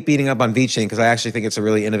 I hate beating up on VeChain because I actually think it's a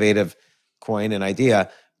really innovative coin and idea.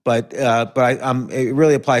 But it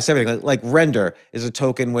really applies to everything. Like Render is a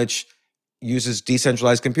token which uses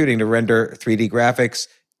decentralized computing to render 3D graphics.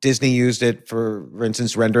 Disney used it for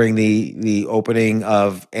instance, rendering the opening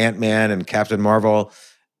of Ant-Man and Captain Marvel.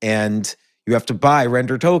 And you have to buy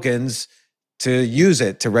render tokens to use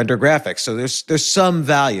it to render graphics. So there's some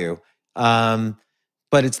value,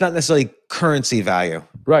 but it's not necessarily currency value.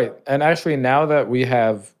 Right. And actually, now that we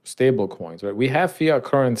have stable coins, right, we have fiat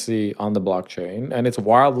currency on the blockchain, and it's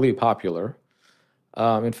wildly popular.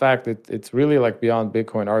 In fact, it's really like beyond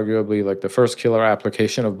Bitcoin, arguably like the first killer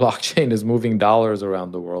application of blockchain is moving dollars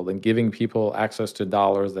around the world and giving people access to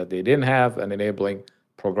dollars that they didn't have and enabling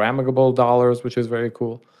programmable dollars, which is very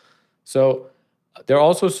cool. So there are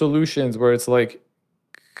also solutions where it's like,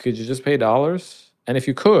 could you just pay dollars? And if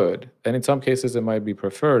you could, and in some cases it might be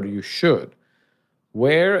preferred, you should.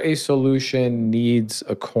 Where a solution needs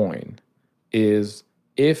a coin is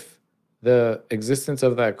if the existence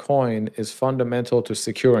of that coin is fundamental to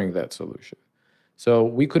securing that solution. So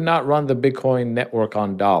we could not run the Bitcoin network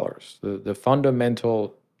on dollars. The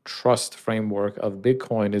fundamental trust framework of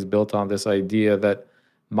Bitcoin is built on this idea that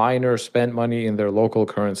miners spend money in their local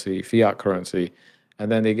currency, fiat currency, and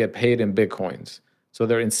then they get paid in Bitcoins. So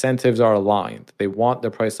their incentives are aligned. They want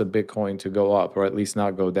the price of Bitcoin to go up or at least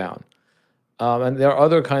not go down. And there are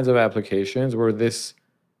other kinds of applications where this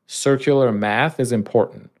circular math is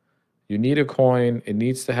important. You need a coin. It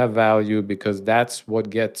needs to have value because that's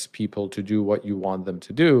what gets people to do what you want them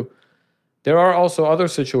to do. There are also other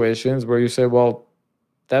situations where you say, well,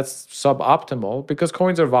 that's suboptimal because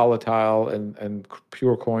coins are volatile and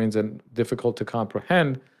pure coins and difficult to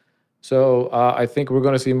comprehend. So I think we're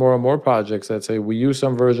going to see more and more projects that say we use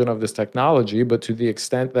some version of this technology, but to the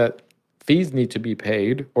extent that fees need to be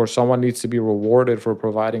paid or someone needs to be rewarded for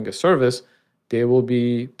providing a service, they will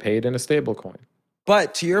be paid in a stable coin.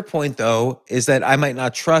 But to your point, though, is that I might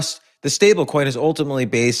not trust the stable coin is ultimately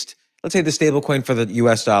based. Let's say the stable coin for the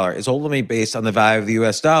US dollar is ultimately based on the value of the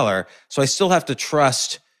US dollar. So I still have to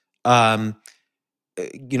trust, whether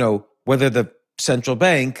the central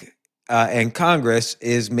bank and Congress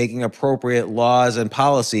is making appropriate laws and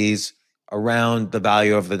policies around the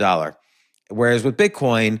value of the dollar. Whereas with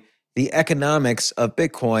Bitcoin, the economics of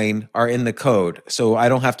Bitcoin are in the code. So I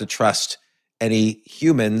don't have to trust any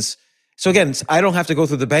humans. So again, I don't have to go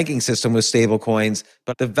through the banking system with stable coins,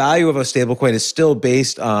 but the value of a stable coin is still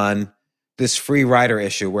based on this free rider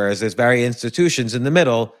issue, whereas there's various institutions in the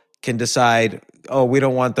middle can decide, oh, we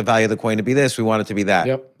don't want the value of the coin to be this, we want it to be that.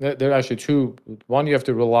 Yep. There are actually two. One, you have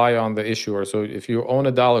to rely on the issuer. So if you own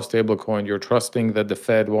a dollar stable coin, you're trusting that the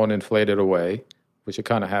Fed won't inflate it away, which it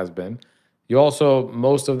kind of has been. You also,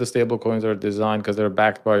 most of the stable coins are designed because they're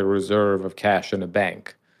backed by a reserve of cash in a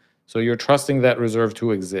bank. So you're trusting that reserve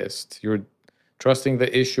to exist. You're trusting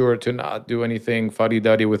the issuer to not do anything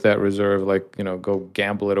fuddy-duddy with that reserve, like, go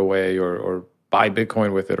gamble it away or buy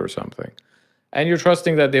Bitcoin with it or something. And you're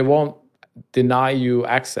trusting that they won't deny you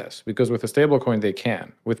access, because with a stablecoin, they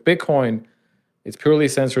can. With Bitcoin, it's purely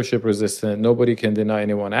censorship resistant. Nobody can deny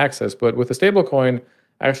anyone access. But with a stablecoin,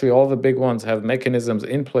 actually, all the big ones have mechanisms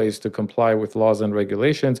in place to comply with laws and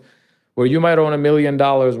regulations, where you might own $1 million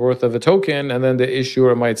worth of a token, and then the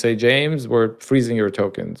issuer might say, James, we're freezing your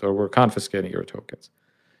tokens, or we're confiscating your tokens.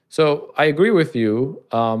 So I agree with you.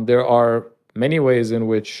 There are many ways in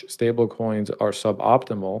which stablecoins are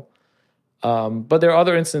suboptimal. But there are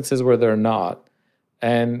other instances where they're not.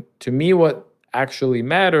 And to me, what actually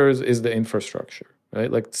matters is the infrastructure,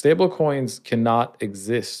 right? Like, stable coins cannot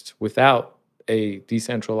exist without a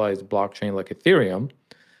decentralized blockchain like Ethereum.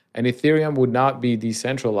 And Ethereum would not be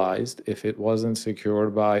decentralized if it wasn't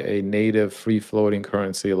secured by a native free-floating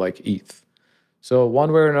currency like ETH. So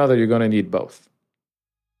one way or another, you're going to need both.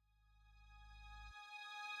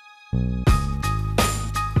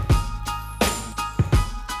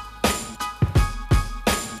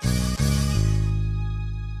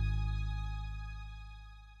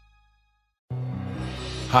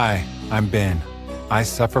 Hi, I'm Ben. I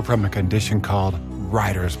suffer from a condition called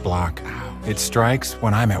writer's block. It strikes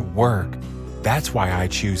when I'm at work. That's why I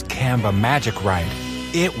choose Canva Magic Write.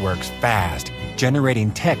 It works fast, generating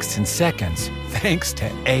text in seconds, thanks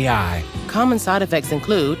to AI. Common side effects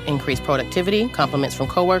include increased productivity, compliments from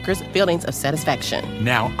coworkers, feelings of satisfaction.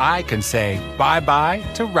 Now I can say bye-bye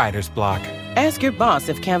to writer's block. Ask your boss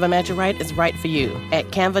if Canva Magic Write is right for you at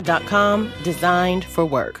canva.com, designed for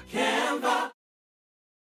work.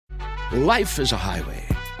 Life is a highway,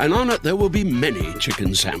 and on it there will be many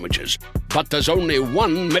chicken sandwiches. But there's only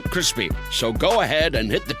one McCrispy. So go ahead and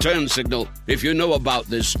hit the turn signal if you know about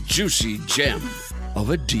this juicy gem of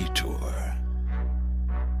a detour.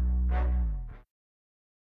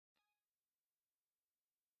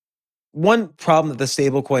 One problem that the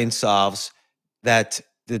stablecoin solves that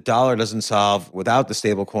the dollar doesn't solve without the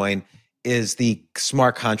stablecoin is the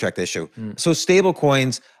smart contract issue. So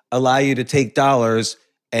stablecoins allow you to take dollars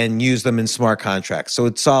and use them in smart contracts. So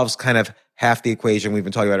it solves kind of half the equation we've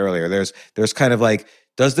been talking about earlier. There's kind of like,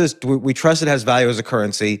 we trust it has value as a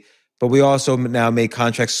currency, but we also now make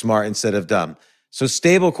contracts smart instead of dumb. So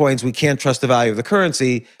stable coins, we can't trust the value of the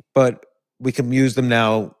currency, but we can use them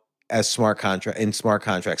now as smart contracts.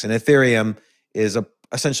 And Ethereum is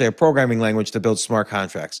essentially a programming language to build smart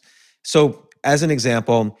contracts. So as an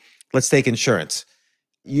example, let's take insurance.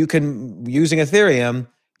 Using Ethereum,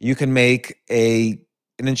 you can make an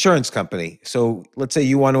insurance company. So let's say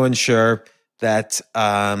you want to insure that,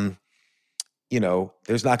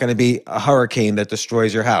 there's not going to be a hurricane that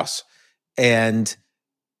destroys your house. And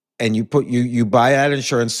you buy that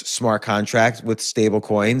insurance smart contract with stable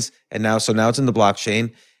coins. And now it's in the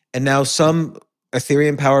blockchain. And now some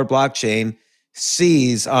Ethereum powered blockchain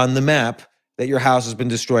sees on the map that your house has been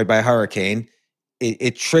destroyed by a hurricane.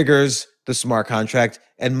 It triggers the smart contract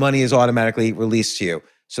and money is automatically released to you.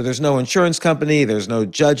 So there's no insurance company, there's no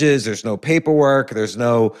judges, there's no paperwork, there's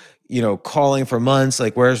no, calling for months,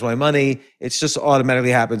 like, where's my money? It's just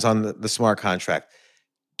automatically happens on the smart contract.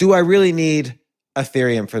 Do I really need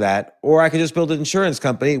Ethereum for that? Or I could just build an insurance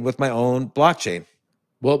company with my own blockchain.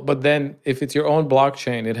 Well, but then if it's your own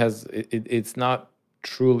blockchain, it's not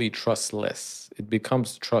truly trustless. It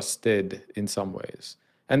becomes trusted in some ways.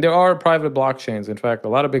 And there are private blockchains. In fact, a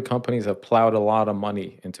lot of big companies have plowed a lot of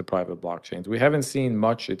money into private blockchains. We haven't seen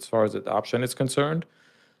much as far as adoption is concerned.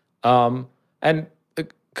 And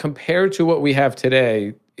compared to what we have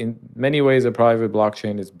today, in many ways, a private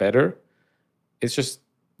blockchain is better. It's just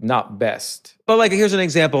not best. But like, here's an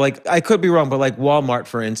example. Like, I could be wrong, but like Walmart,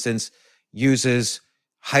 for instance, uses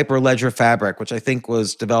Hyperledger Fabric, which I think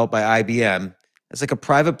was developed by IBM. It's like a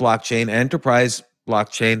private blockchain, enterprise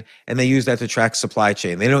blockchain, and they use that to track supply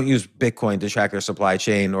chain. They don't use Bitcoin to track their supply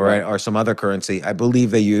chain or some other currency. I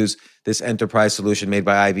believe they use this enterprise solution made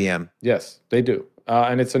by IBM. Yes, they do.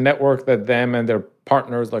 And it's a network that them and their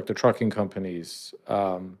partners, like the trucking companies,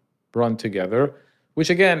 run together,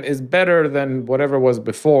 which again is better than whatever was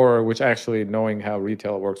before, which actually, knowing how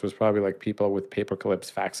retail works, was probably like people with paper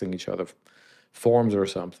clips faxing each other forms or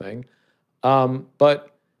something. But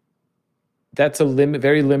that's a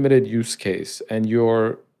very limited use case, and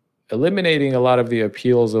you're eliminating a lot of the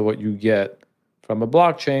appeals of what you get from a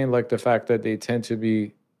blockchain, like the fact that they tend to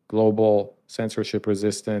be global, censorship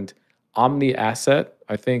resistant, omni-asset.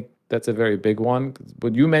 I think that's a very big one.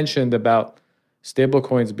 What you mentioned about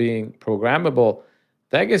stablecoins being programmable,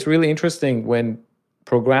 that gets really interesting when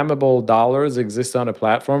programmable dollars exist on a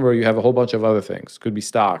platform where you have a whole bunch of other things. Could be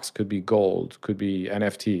stocks, could be gold, could be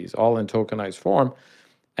NFTs, all in tokenized form.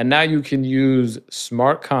 And now you can use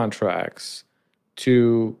smart contracts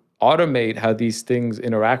to automate how these things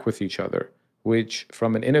interact with each other, which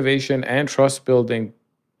from an innovation and trust building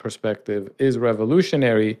perspective is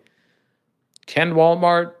revolutionary. Can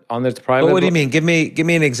Walmart on its private... But what do you mean? Give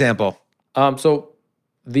me an example. So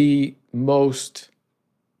the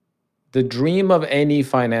dream of any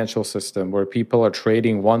financial system where people are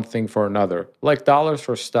trading one thing for another, like dollars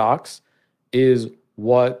for stocks, is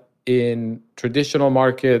what in traditional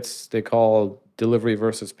markets they call delivery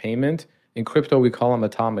versus payment. In crypto, we call them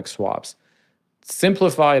atomic swaps.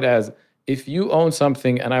 Simplified as, if you own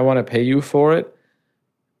something and I want to pay you for it,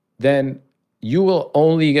 then you will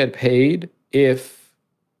only get paid if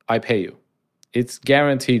I pay you. It's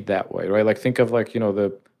guaranteed that way, right? Like, think of like,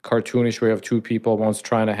 the cartoonish way of two people, one's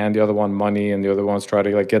trying to hand the other one money and the other one's trying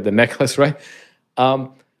to like get the necklace, right?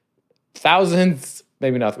 Thousands,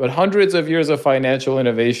 maybe not, but hundreds of years of financial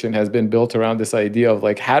innovation has been built around this idea of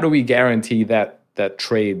like, how do we guarantee that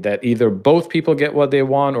trade, that either both people get what they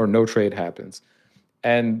want or no trade happens?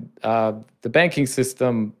 And the banking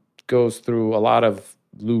system goes through a lot of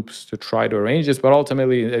loops to try to arrange this, but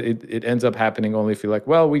ultimately it ends up happening only if you're like,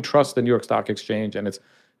 well, we trust the New York Stock Exchange and its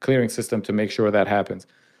clearing system to make sure that happens.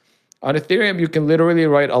 On Ethereum, you can literally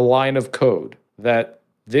write a line of code that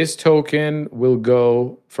this token will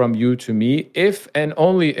go from you to me if and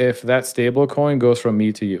only if that stable coin goes from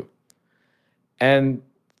me to you. And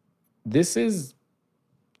this is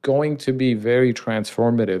going to be very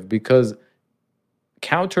transformative because,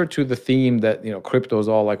 counter to the theme that crypto is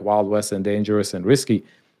all like Wild West and dangerous and risky,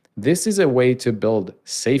 this is a way to build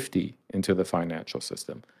safety into the financial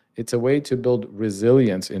system. It's a way to build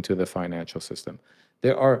resilience into the financial system.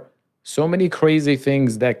 There are so many crazy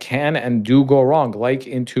things that can and do go wrong, like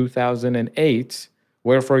in 2008,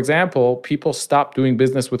 where, for example, people stopped doing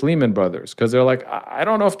business with Lehman Brothers because they're like, I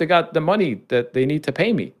don't know if they got the money that they need to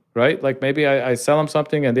pay me, right? Like, maybe I sell them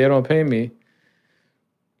something and they don't pay me.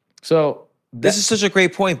 So this is such a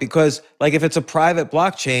great point, because like, if it's a private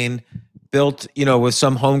blockchain built, with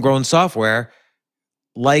some homegrown software,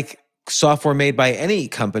 like software made by any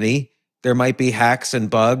company, there might be hacks and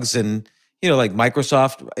bugs, and like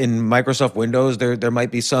Microsoft Windows, there might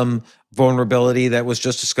be some vulnerability that was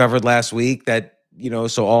just discovered last week that,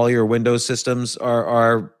 so all your Windows systems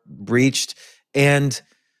are breached. And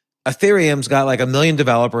Ethereum's got like 1 million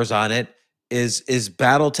developers on it, is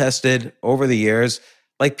battle tested over the years.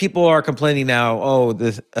 Like, people are complaining now, oh,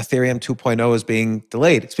 the Ethereum 2.0 is being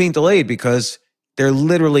delayed. It's being delayed because they're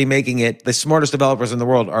literally making it, the smartest developers in the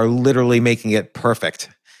world are literally making it perfect.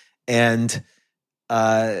 And,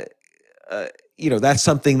 that's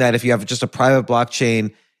something that if you have just a private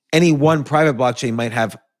blockchain, any one private blockchain might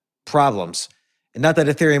have problems. And not that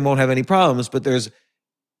Ethereum won't have any problems, but there's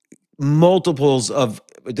multiples of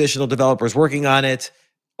additional developers working on it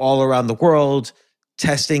all around the world,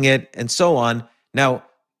 testing it, and so on. Now,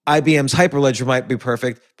 IBM's Hyperledger might be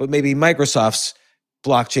perfect, but maybe Microsoft's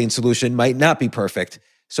blockchain solution might not be perfect.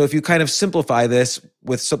 So if you kind of simplify this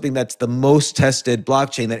with something that's the most tested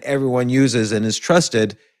blockchain that everyone uses and is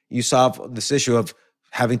trusted, you solve this issue of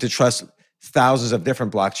having to trust thousands of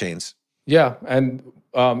different blockchains. Yeah, and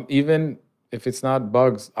even if it's not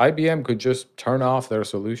bugs, IBM could just turn off their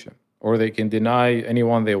solution, or they can deny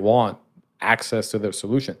anyone they want access to their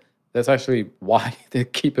solution. That's actually why they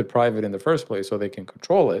keep it private in the first place, so they can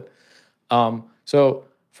control it. So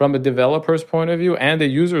from a developer's point of view and a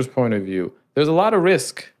user's point of view, there's a lot of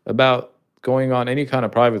risk about going on any kind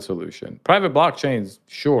of private solution. Private blockchains,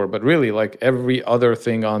 sure, but really like every other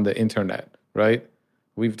thing on the internet, right?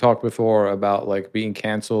 We've talked before about like being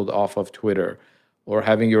canceled off of Twitter or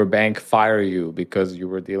having your bank fire you because you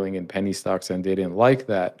were dealing in penny stocks and they didn't like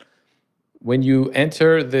that. When you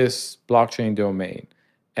enter this blockchain domain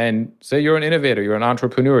and say you're an innovator, you're an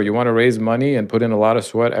entrepreneur, you want to raise money and put in a lot of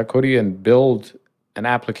sweat equity and build an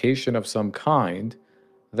application of some kind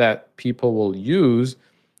that people will use,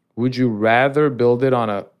 would you rather build it on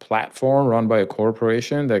a platform run by a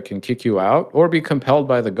corporation that can kick you out or be compelled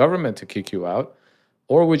by the government to kick you out?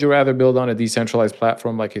 Or would you rather build on a decentralized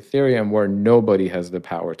platform like Ethereum where nobody has the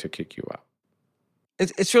power to kick you out?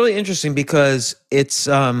 It's really interesting because it's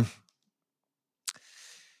kind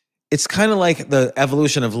of like the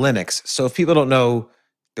evolution of Linux. So if people don't know,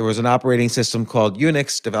 there was an operating system called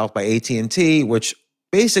Unix developed by AT&T, which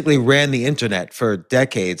basically ran the internet for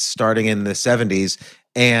decades, starting in the 70s.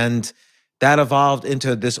 And that evolved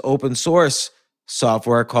into this open source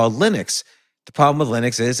software called Linux. The problem with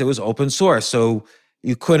Linux is it was open source. So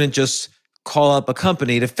you couldn't just call up a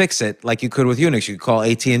company to fix it like you could with Unix. You could call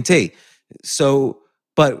AT&T. So,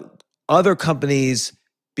 but other companies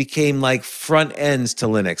became like front ends to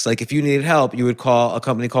Linux. Like if you needed help, you would call a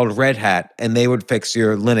company called Red Hat and they would fix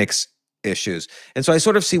your Linux issues. And so I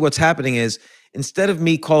sort of see what's happening is instead of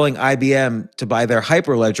me calling IBM to buy their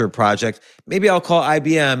Hyperledger project, maybe I'll call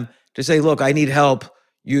IBM to say, look, I need help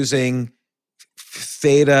using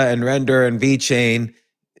Theta and Render and VChain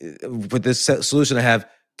with this solution I have.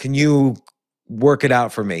 Can you work it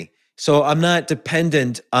out for me? So I'm not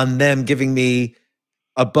dependent on them giving me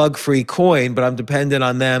a bug-free coin, but I'm dependent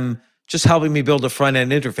on them just helping me build a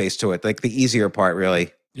front-end interface to it, like the easier part,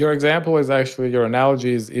 really. Your example is actually, your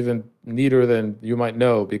analogy is even neater than you might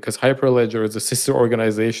know, because Hyperledger is a sister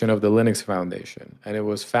organization of the Linux Foundation, and it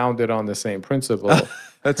was founded on the same principle.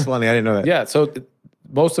 That's funny. I didn't know that. Yeah, so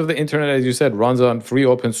most of the internet, as you said, runs on free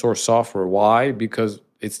open source software. Why? Because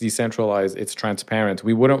it's decentralized, it's transparent.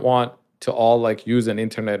 We wouldn't want to all like use an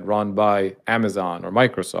internet run by Amazon or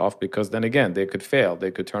Microsoft, because then again, they could fail,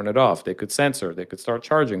 they could turn it off, they could censor, they could start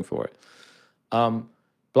charging for it.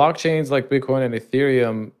 Blockchains like Bitcoin and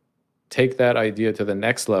Ethereum take that idea to the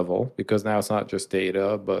next level, because now it's not just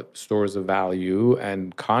data, but stores of value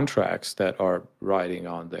and contracts that are riding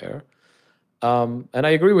on there. And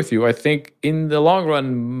I agree with you. I think in the long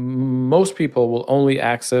run, most people will only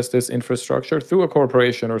access this infrastructure through a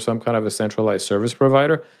corporation or some kind of a centralized service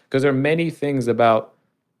provider, because there are many things about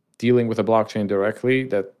dealing with a blockchain directly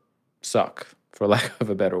that suck, for lack of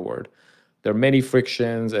a better word. There are many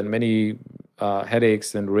frictions and many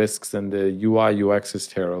headaches and risks, and the UI UX is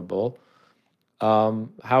terrible.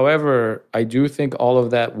 However, I do think all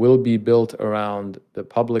of that will be built around the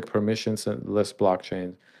public permissionless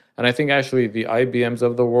blockchains. And I think actually the IBMs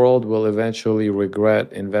of the world will eventually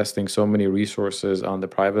regret investing so many resources on the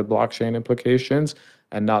private blockchain implications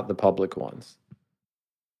and not the public ones.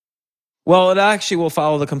 Well, it actually will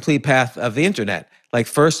follow the complete path of the internet. Like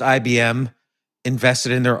first IBM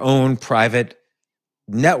invested in their own private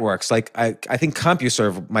networks. Like I think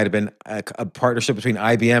CompuServe might have been a partnership between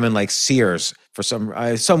IBM and like Sears for some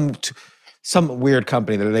weird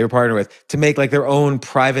company that they were partnered with to make like their own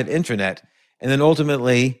private internet. And then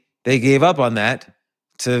ultimately they gave up on that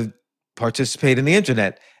to participate in the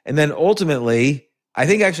internet. And then ultimately, I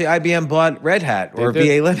think actually IBM bought Red Hat or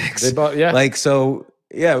VA Linux. They bought, yeah. Like, so,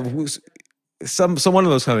 yeah, some one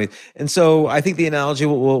of those companies. And so I think the analogy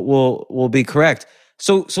will be correct.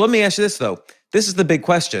 So let me ask you this, though. This is the big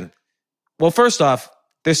question. Well, first off,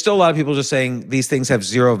 there's still a lot of people just saying these things have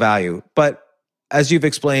zero value. But as you've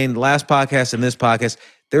explained last podcast and this podcast,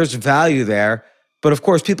 there's value there. But of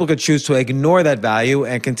course, people could choose to ignore that value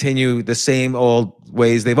and continue the same old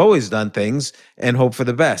ways they've always done things and hope for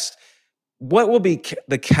the best. What will be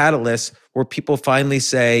the catalyst where people finally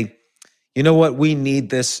say, you know what, we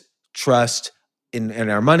need this trust in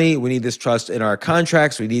our money, we need this trust in our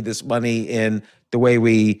contracts, we need this money in the way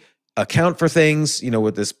we account for things,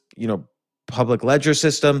 with this, public ledger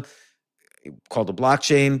system called the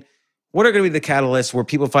blockchain? What are going to be the catalysts where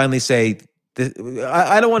people finally say,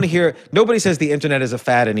 I don't want to hear, nobody says the internet is a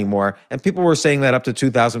fad anymore, and people were saying that up to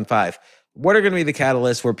 2005. What are going to be the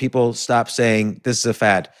catalysts where people stop saying this is a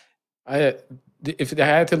fad? If I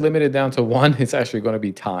had to limit it down to one, it's actually going to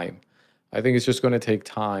be time. I think it's just going to take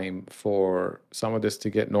time for some of this to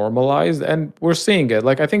get normalized, and we're seeing it.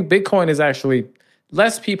 Like, I think Bitcoin is actually,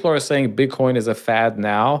 less people are saying Bitcoin is a fad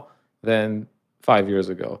now than 5 years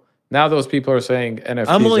ago. Now those people are saying NFTs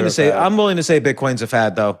I'm willing to say Bitcoin's a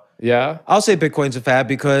fad, though. Yeah? I'll say Bitcoin's a fad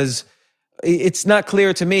because it's not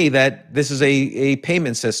clear to me that this is a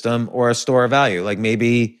payment system or a store of value. Like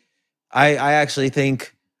maybe I actually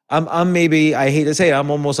think I'm maybe, I hate to say it,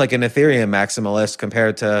 I'm almost like an Ethereum maximalist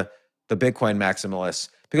compared to the Bitcoin maximalist,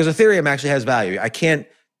 because Ethereum actually has value. I can't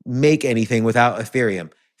make anything without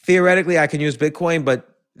Ethereum. Theoretically, I can use Bitcoin,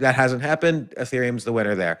 but that hasn't happened. Ethereum's the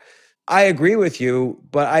winner there. I agree with you,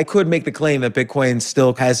 but I could make the claim that Bitcoin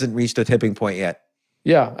still hasn't reached a tipping point yet.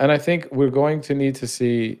 Yeah, and I think we're going to need to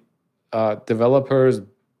see developers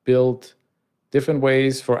build different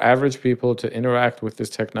ways for average people to interact with this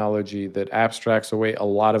technology that abstracts away a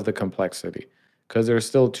lot of the complexity, because there's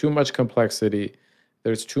still too much complexity.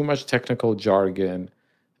 There's too much technical jargon.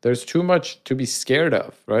 There's too much to be scared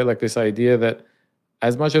of, right? Like this idea that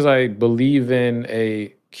as much as I believe in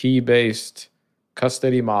a key-based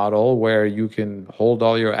custody model where you can hold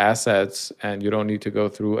all your assets and you don't need to go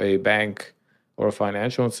through a bank or a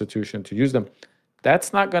financial institution to use them,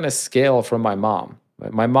 that's not going to scale from my mom.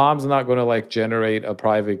 My mom's not going to like generate a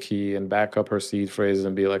private key and back up her seed phrases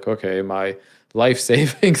and be like, okay, my life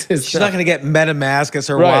savings is. She's not going to get MetaMask as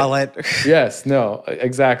her Right. wallet. Yes, no,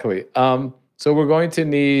 exactly. So we're going to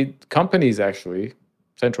need companies, actually,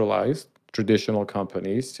 centralized, traditional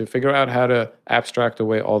companies, to figure out how to abstract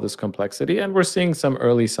away all this complexity. And we're seeing some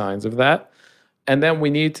early signs of that. And then we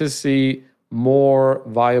need to see more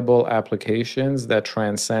viable applications that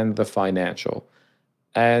transcend the financial.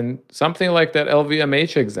 And something like that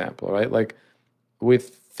LVMH example, right? Like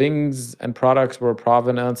with things and products where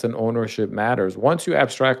provenance and ownership matters. Once you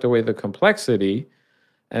abstract away the complexity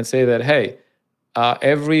and say that, hey,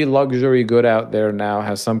 every luxury good out there now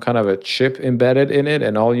has some kind of a chip embedded in it,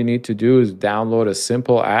 and all you need to do is download a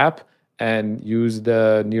simple app and use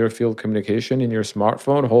the near field communication in your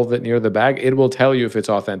smartphone, hold it near the bag. It will tell you if it's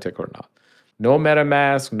authentic or not. No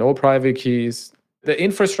MetaMask, no private keys. The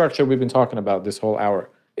infrastructure we've been talking about this whole hour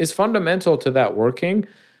is fundamental to that working.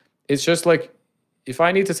 It's just like, if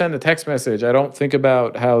I need to send a text message, I don't think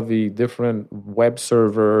about how the different web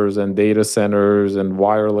servers and data centers and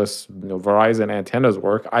wireless, Verizon antennas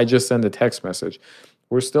work. I just send a text message.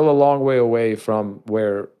 We're still a long way away from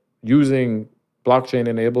where using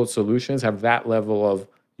blockchain-enabled solutions have that level of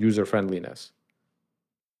user-friendliness.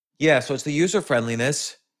 Yeah, so it's the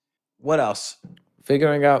user-friendliness. What else?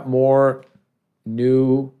 Figuring out more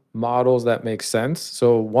new models that make sense.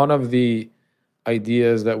 So one of the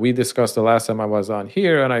ideas that we discussed the last time I was on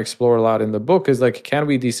here, and I explore a lot in the book, is like, can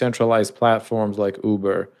we decentralize platforms like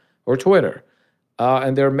Uber or Twitter?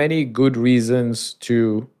 And there are many good reasons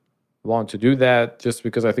to want to do that, just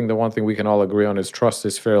because I think the one thing we can all agree on is trust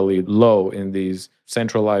is fairly low in these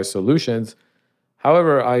centralized solutions.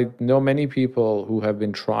 However, I know many people who have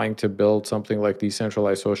been trying to build something like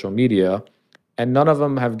decentralized social media, and none of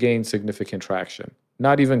them have gained significant traction,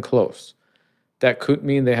 not even close. That could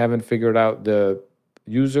mean they haven't figured out the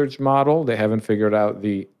usage model, they haven't figured out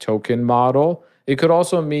the token model. It could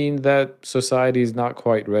also mean that society is not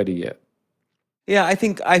quite ready yet. Yeah,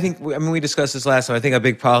 I mean, we discussed this last time. I think a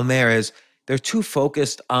big problem there is they're too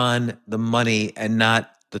focused on the money and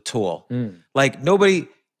not the tool. Like nobody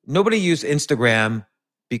used Instagram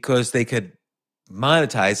because they could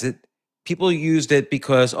monetize it. People used it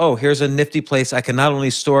because, oh, here's a nifty place I can not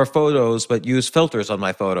only store photos, but use filters on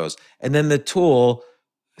my photos. And then the tool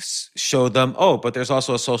showed them, oh, but there's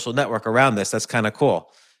also a social network around this. That's kind of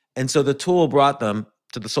cool. And so the tool brought them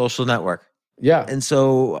to the social network. Yeah. And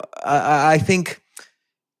so I think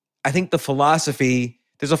the philosophy,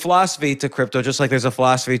 there's a philosophy to crypto, just like there's a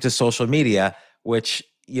philosophy to social media, which,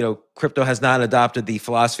 crypto has not adopted the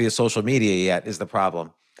philosophy of social media yet is the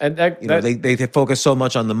problem. And they focus so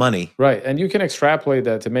much on the money. Right. And you can extrapolate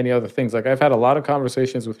that to many other things. Like I've had a lot of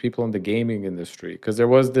conversations with people in the gaming industry, because there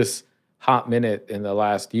was this hot minute in the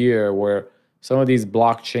last year where some of these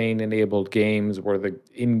blockchain-enabled games where the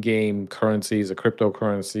in-game currency is a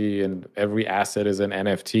cryptocurrency and every asset is an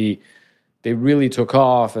NFT, they really took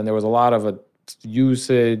off, and there was a lot of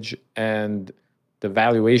usage, and the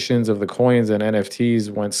valuations of the coins and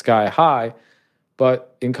NFTs went sky high.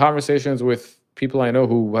 But in conversations with people I know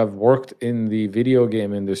who have worked in the video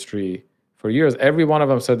game industry for years, every one of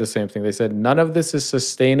them said the same thing. They said, none of this is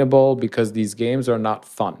sustainable because these games are not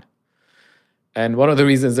fun. And one of the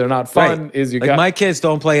reasons they're not fun is my kids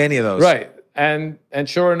don't play any of those. Right. And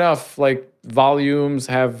sure enough, like volumes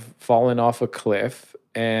have fallen off a cliff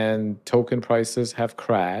and token prices have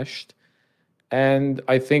crashed. And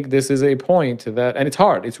I think this is a point that, and it's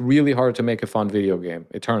hard. It's really hard to make a fun video game.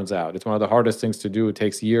 It turns out it's one of the hardest things to do. It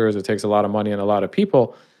takes years. It takes a lot of money and a lot of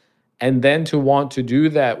people. And then to want to do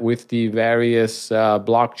that with the various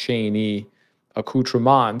blockchain-y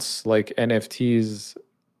accoutrements like NFTs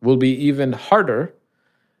will be even harder.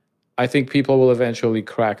 I think people will eventually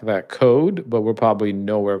crack that code, but we're probably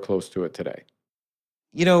nowhere close to it today.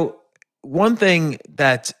 You know, one thing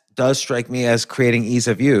that does strike me as creating ease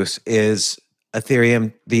of use is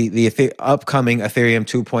Ethereum, the upcoming Ethereum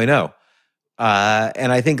 2.0.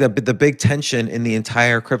 And I think the big tension in the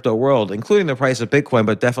entire crypto world, including the price of Bitcoin,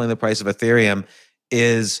 but definitely the price of Ethereum,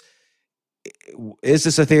 is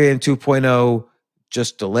this Ethereum 2.0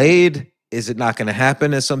 just delayed? Is it not going to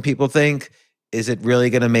happen as some people think? Is it really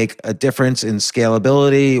going to make a difference in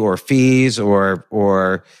scalability or fees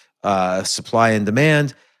or supply and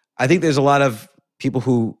demand? I think there's a lot of people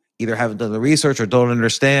who either haven't done the research or don't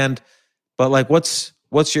understand. But like, what's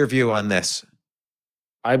your view on this?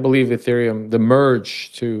 I believe Ethereum, the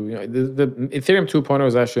merge to, the Ethereum 2.0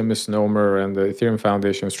 is actually a misnomer, and the Ethereum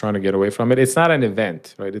Foundation is trying to get away from it. It's not an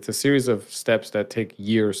event, right? It's a series of steps that take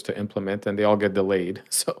years to implement, and they all get delayed.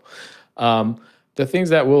 So the things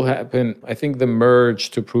that will happen, I think the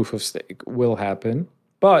merge to proof of stake will happen,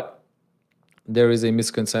 but there is a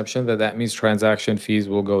misconception that means transaction fees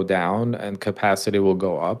will go down and capacity will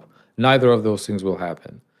go up. Neither of those things will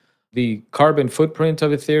happen. The carbon footprint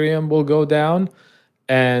of Ethereum will go down.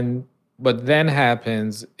 And what then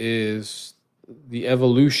happens is the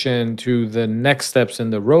evolution to the next steps in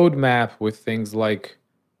the roadmap with things like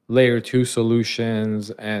layer 2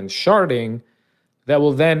 solutions and sharding that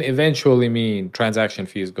will then eventually mean transaction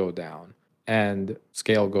fees go down and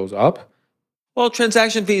scale goes up. Well,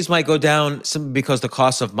 transaction fees might go down simply because the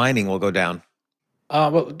cost of mining will go down.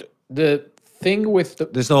 Well, the thing with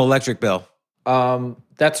there's no electric bill.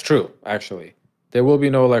 That's true, actually. There will be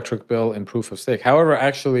no electric bill in proof of stake. However,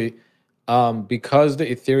 actually, because the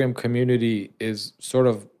Ethereum community is sort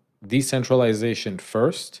of decentralization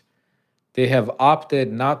first, they have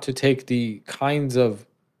opted not to take the kinds of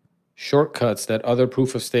shortcuts that other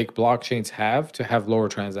proof of stake blockchains have to have lower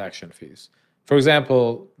transaction fees. For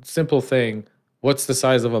example, simple thing, what's the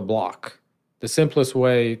size of a block? The simplest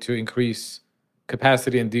way to increase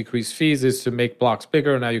capacity and decrease fees is to make blocks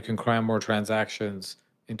bigger. Now you can cram more transactions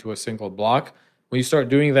into a single block. When you start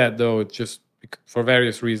doing that, though, it just, for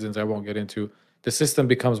various reasons I won't get into, the system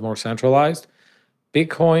becomes more centralized.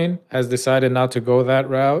 Bitcoin has decided not to go that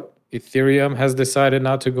route. Ethereum has decided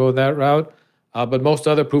not to go that route. But most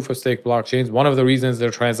other proof-of-stake blockchains, one of the reasons their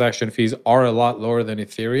transaction fees are a lot lower than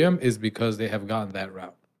Ethereum is because they have gone that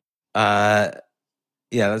route.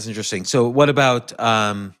 Yeah, that's interesting. So what about,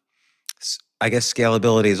 I guess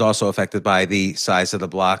scalability is also affected by the size of the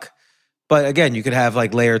block. But again, you could have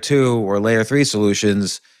like layer 2 or layer 3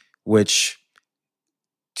 solutions, which,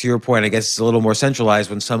 to your point, I guess it's a little more centralized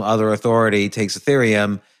when some other authority takes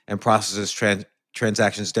Ethereum and processes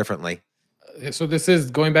transactions differently. So this is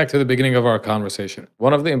going back to the beginning of our conversation.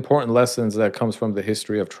 One of the important lessons that comes from the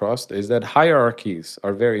history of trust is that hierarchies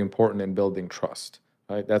are very important in building trust.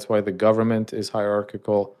 Right? That's why the government is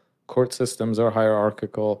hierarchical, court systems are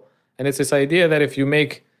hierarchical, and it's this idea that if you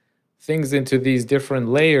make things into these different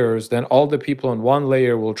layers, then all the people in one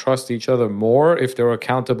layer will trust each other more if they're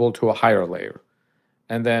accountable to a higher layer.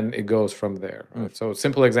 And then it goes from there. Right? So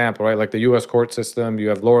simple example, right? Like the US court system, you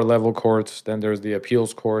have lower level courts, then there's the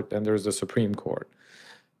appeals court, then there's the Supreme Court.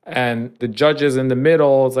 And the judges in the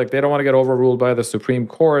middle, it's like they don't want to get overruled by the Supreme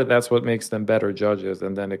Court. That's what makes them better judges.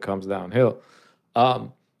 And then it comes downhill.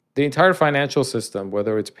 The entire financial system,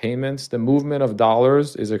 whether it's payments, the movement of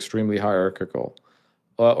dollars is extremely hierarchical.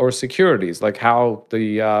 Or securities, like how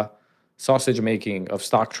the sausage making of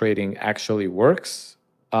stock trading actually works,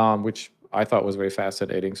 which I thought was very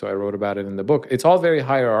fascinating. So I wrote about it in the book. It's all very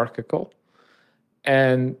hierarchical.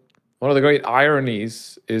 And one of the great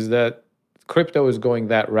ironies is that crypto is going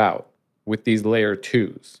that route with these layer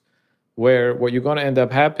 2s, where what you're going to end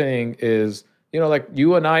up happening is, like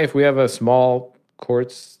you and I, if we have a small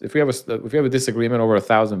courts, if we have a disagreement over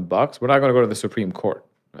 $1,000, we're not going to go to the Supreme Court.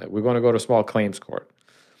 Right? We're going to go to small claims court.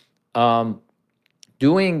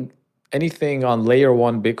 Doing anything on layer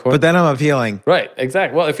 1 Bitcoin. But then I'm appealing. Right,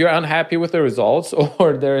 exactly. Well, if you're unhappy with the results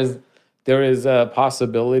or there is a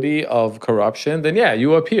possibility of corruption, then yeah,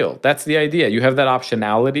 you appeal. That's the idea. You have that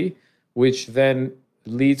optionality, which then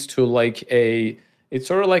leads to it's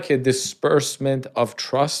sort of like a disbursement of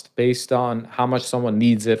trust based on how much someone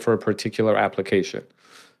needs it for a particular application.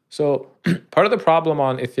 So part of the problem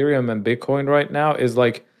on Ethereum and Bitcoin right now is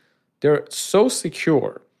they're so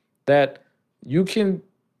secure that you can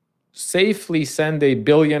safely send $1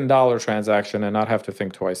 billion transaction and not have to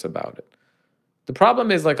think twice about it. The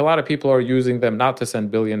problem is a lot of people are using them not to send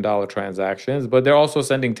 $1 billion transactions, but they're also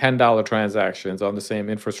sending $10 transactions on the same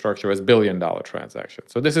infrastructure as $1 billion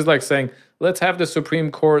transactions. So this is like saying, let's have the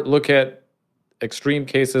Supreme Court look at extreme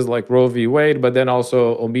cases like Roe v. Wade, but then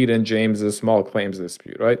also Omid and James's small claims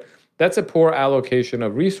dispute, right? That's a poor allocation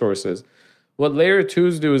of resources. What layer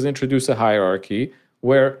 2s do is introduce a hierarchy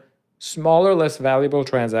where smaller, less valuable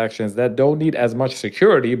transactions that don't need as much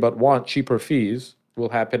security but want cheaper fees will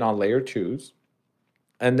happen on layer 2s.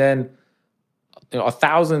 And then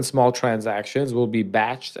 1,000 small transactions will be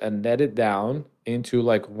batched and netted down into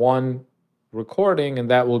like one recording, and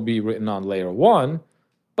that will be written on layer 1.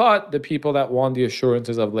 But the people that want the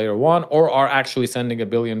assurances of layer 1 or are actually sending $1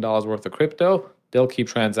 billion worth of crypto, they'll keep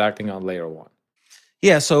transacting on layer 1.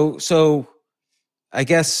 Yeah, so I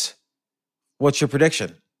guess what's your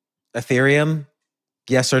prediction? Ethereum,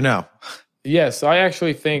 yes or no? Yes, I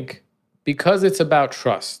actually think because it's about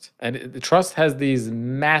trust, and trust has these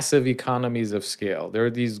massive economies of scale. There are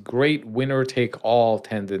these great winner-take-all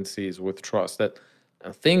tendencies with trust that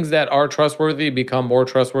things that are trustworthy become more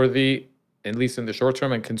trustworthy, at least in the short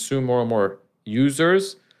term, and consume more and more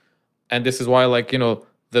users. And this is why,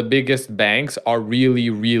 the biggest banks are really,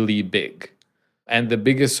 really big. And the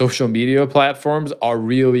biggest social media platforms are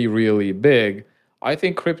really, really big. I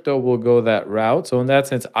think crypto will go that route. So in that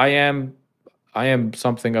sense, I am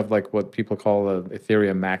something of like what people call an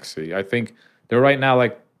Ethereum maxi. I think there are right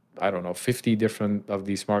now 50 different of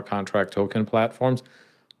these smart contract token platforms.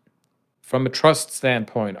 From a trust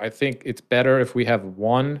standpoint, I think it's better if we have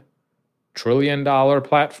 $1 trillion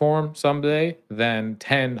platform someday than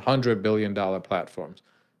 10, $100 billion platforms.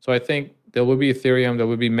 So I think there will be Ethereum, there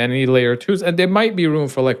will be many layer 2s, and there might be room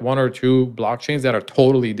for like 1 or 2 blockchains that are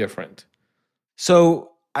totally different.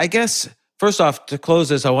 So I guess first off, to close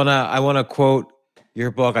this, I wanna quote your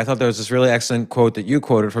book. I thought there was this really excellent quote that you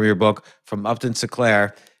quoted from your book from Upton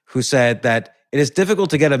Sinclair, who said that it is difficult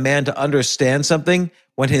to get a man to understand something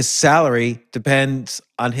when his salary depends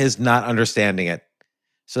on his not understanding it.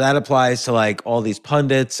 So that applies to like all these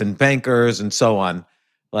pundits and bankers and so on.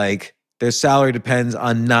 Like their salary depends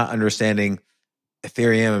on not understanding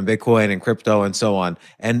Ethereum and Bitcoin and crypto and so on.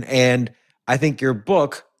 And I think your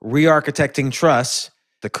book, Re-Architecting Trust,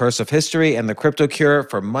 The Curse of History and the Crypto Cure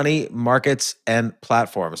for Money, Markets, and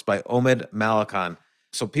Platforms by Omid Malekan.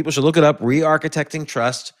 So people should look it up, Re-Architecting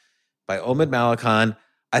Trust by Omid Malekan.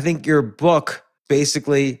 I think your book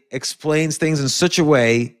basically explains things in such a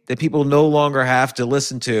way that people no longer have to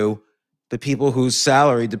listen to the people whose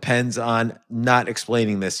salary depends on not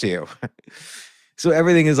explaining this to you. So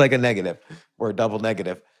everything is like a negative or a double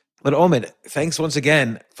negative. But Omid, thanks once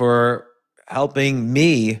again for helping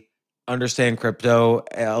me understand crypto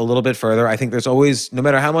a little bit further. I think there's always, no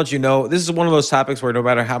matter how much you know, this is one of those topics where no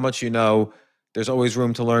matter how much you know, there's always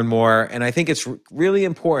room to learn more. And I think it's really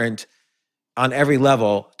important on every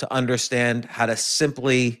level to understand how to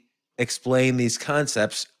simply explain these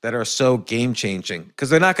concepts that are so game changing, because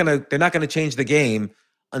they're not going to change the game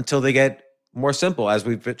until they get more simple, as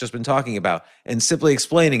we've just been talking about. And simply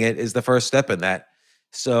explaining it is the first step in that.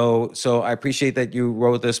 So I appreciate that you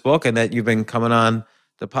wrote this book and that you've been coming on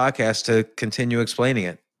the podcast to continue explaining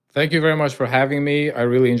it. Thank you very much for having me. I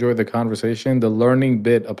really enjoyed the conversation. The learning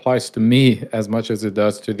bit applies to me as much as it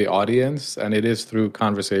does to the audience. And it is through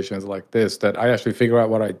conversations like this that I actually figure out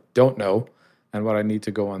what I don't know and what I need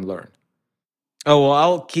to go and learn. Oh, well,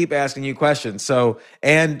 I'll keep asking you questions.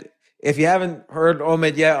 And if you haven't heard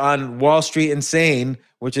Omid yet on Wall Street Insane,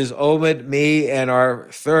 which is Omid, me, and our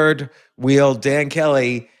third wheel, Dan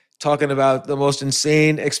Kelly, talking about the most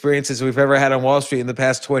insane experiences we've ever had on Wall Street in the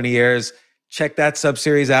past 20 years, check that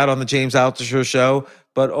sub-series out on the James Altucher Show.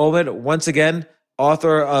 But Omid, once again,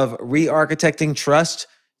 author of Re-Architecting Trust,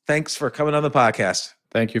 thanks for coming on the podcast.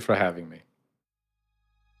 Thank you for having me.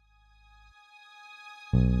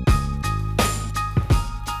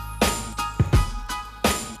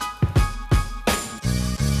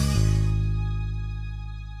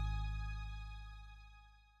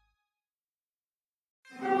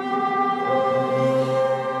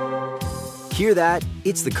 Hear that?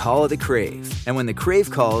 It's the call of the Crave. And when the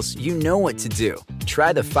Crave calls, you know what to do.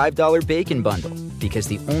 Try the $5 Bacon Bundle, because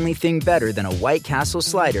the only thing better than a White Castle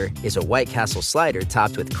slider is a White Castle slider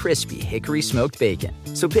topped with crispy hickory smoked bacon.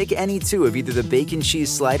 So pick any two of either the Bacon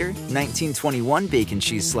Cheese Slider, 1921 Bacon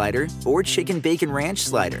Cheese Slider, or Chicken Bacon Ranch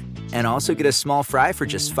Slider. And also get a small fry for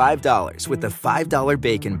just $5 with the $5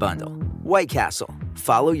 Bacon Bundle. White Castle.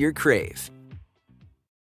 Follow your Crave.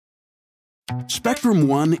 Spectrum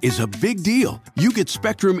One is a big deal. You get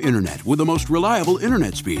Spectrum Internet with the most reliable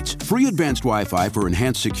internet speeds, free advanced Wi-Fi for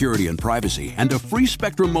enhanced security and privacy, and a free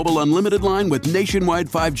Spectrum Mobile Unlimited line with nationwide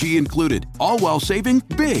 5G included, all while saving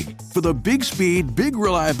big. For the big speed, big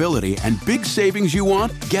reliability, and big savings you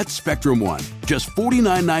want, get Spectrum One. Just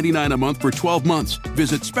 $49.99 a month for 12 months.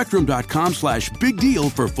 Visit spectrum.com/big deal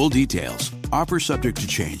for full details. Offer subject to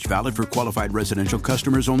change. Valid for qualified residential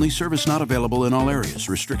customers only. Service not available in all areas.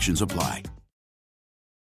 Restrictions apply.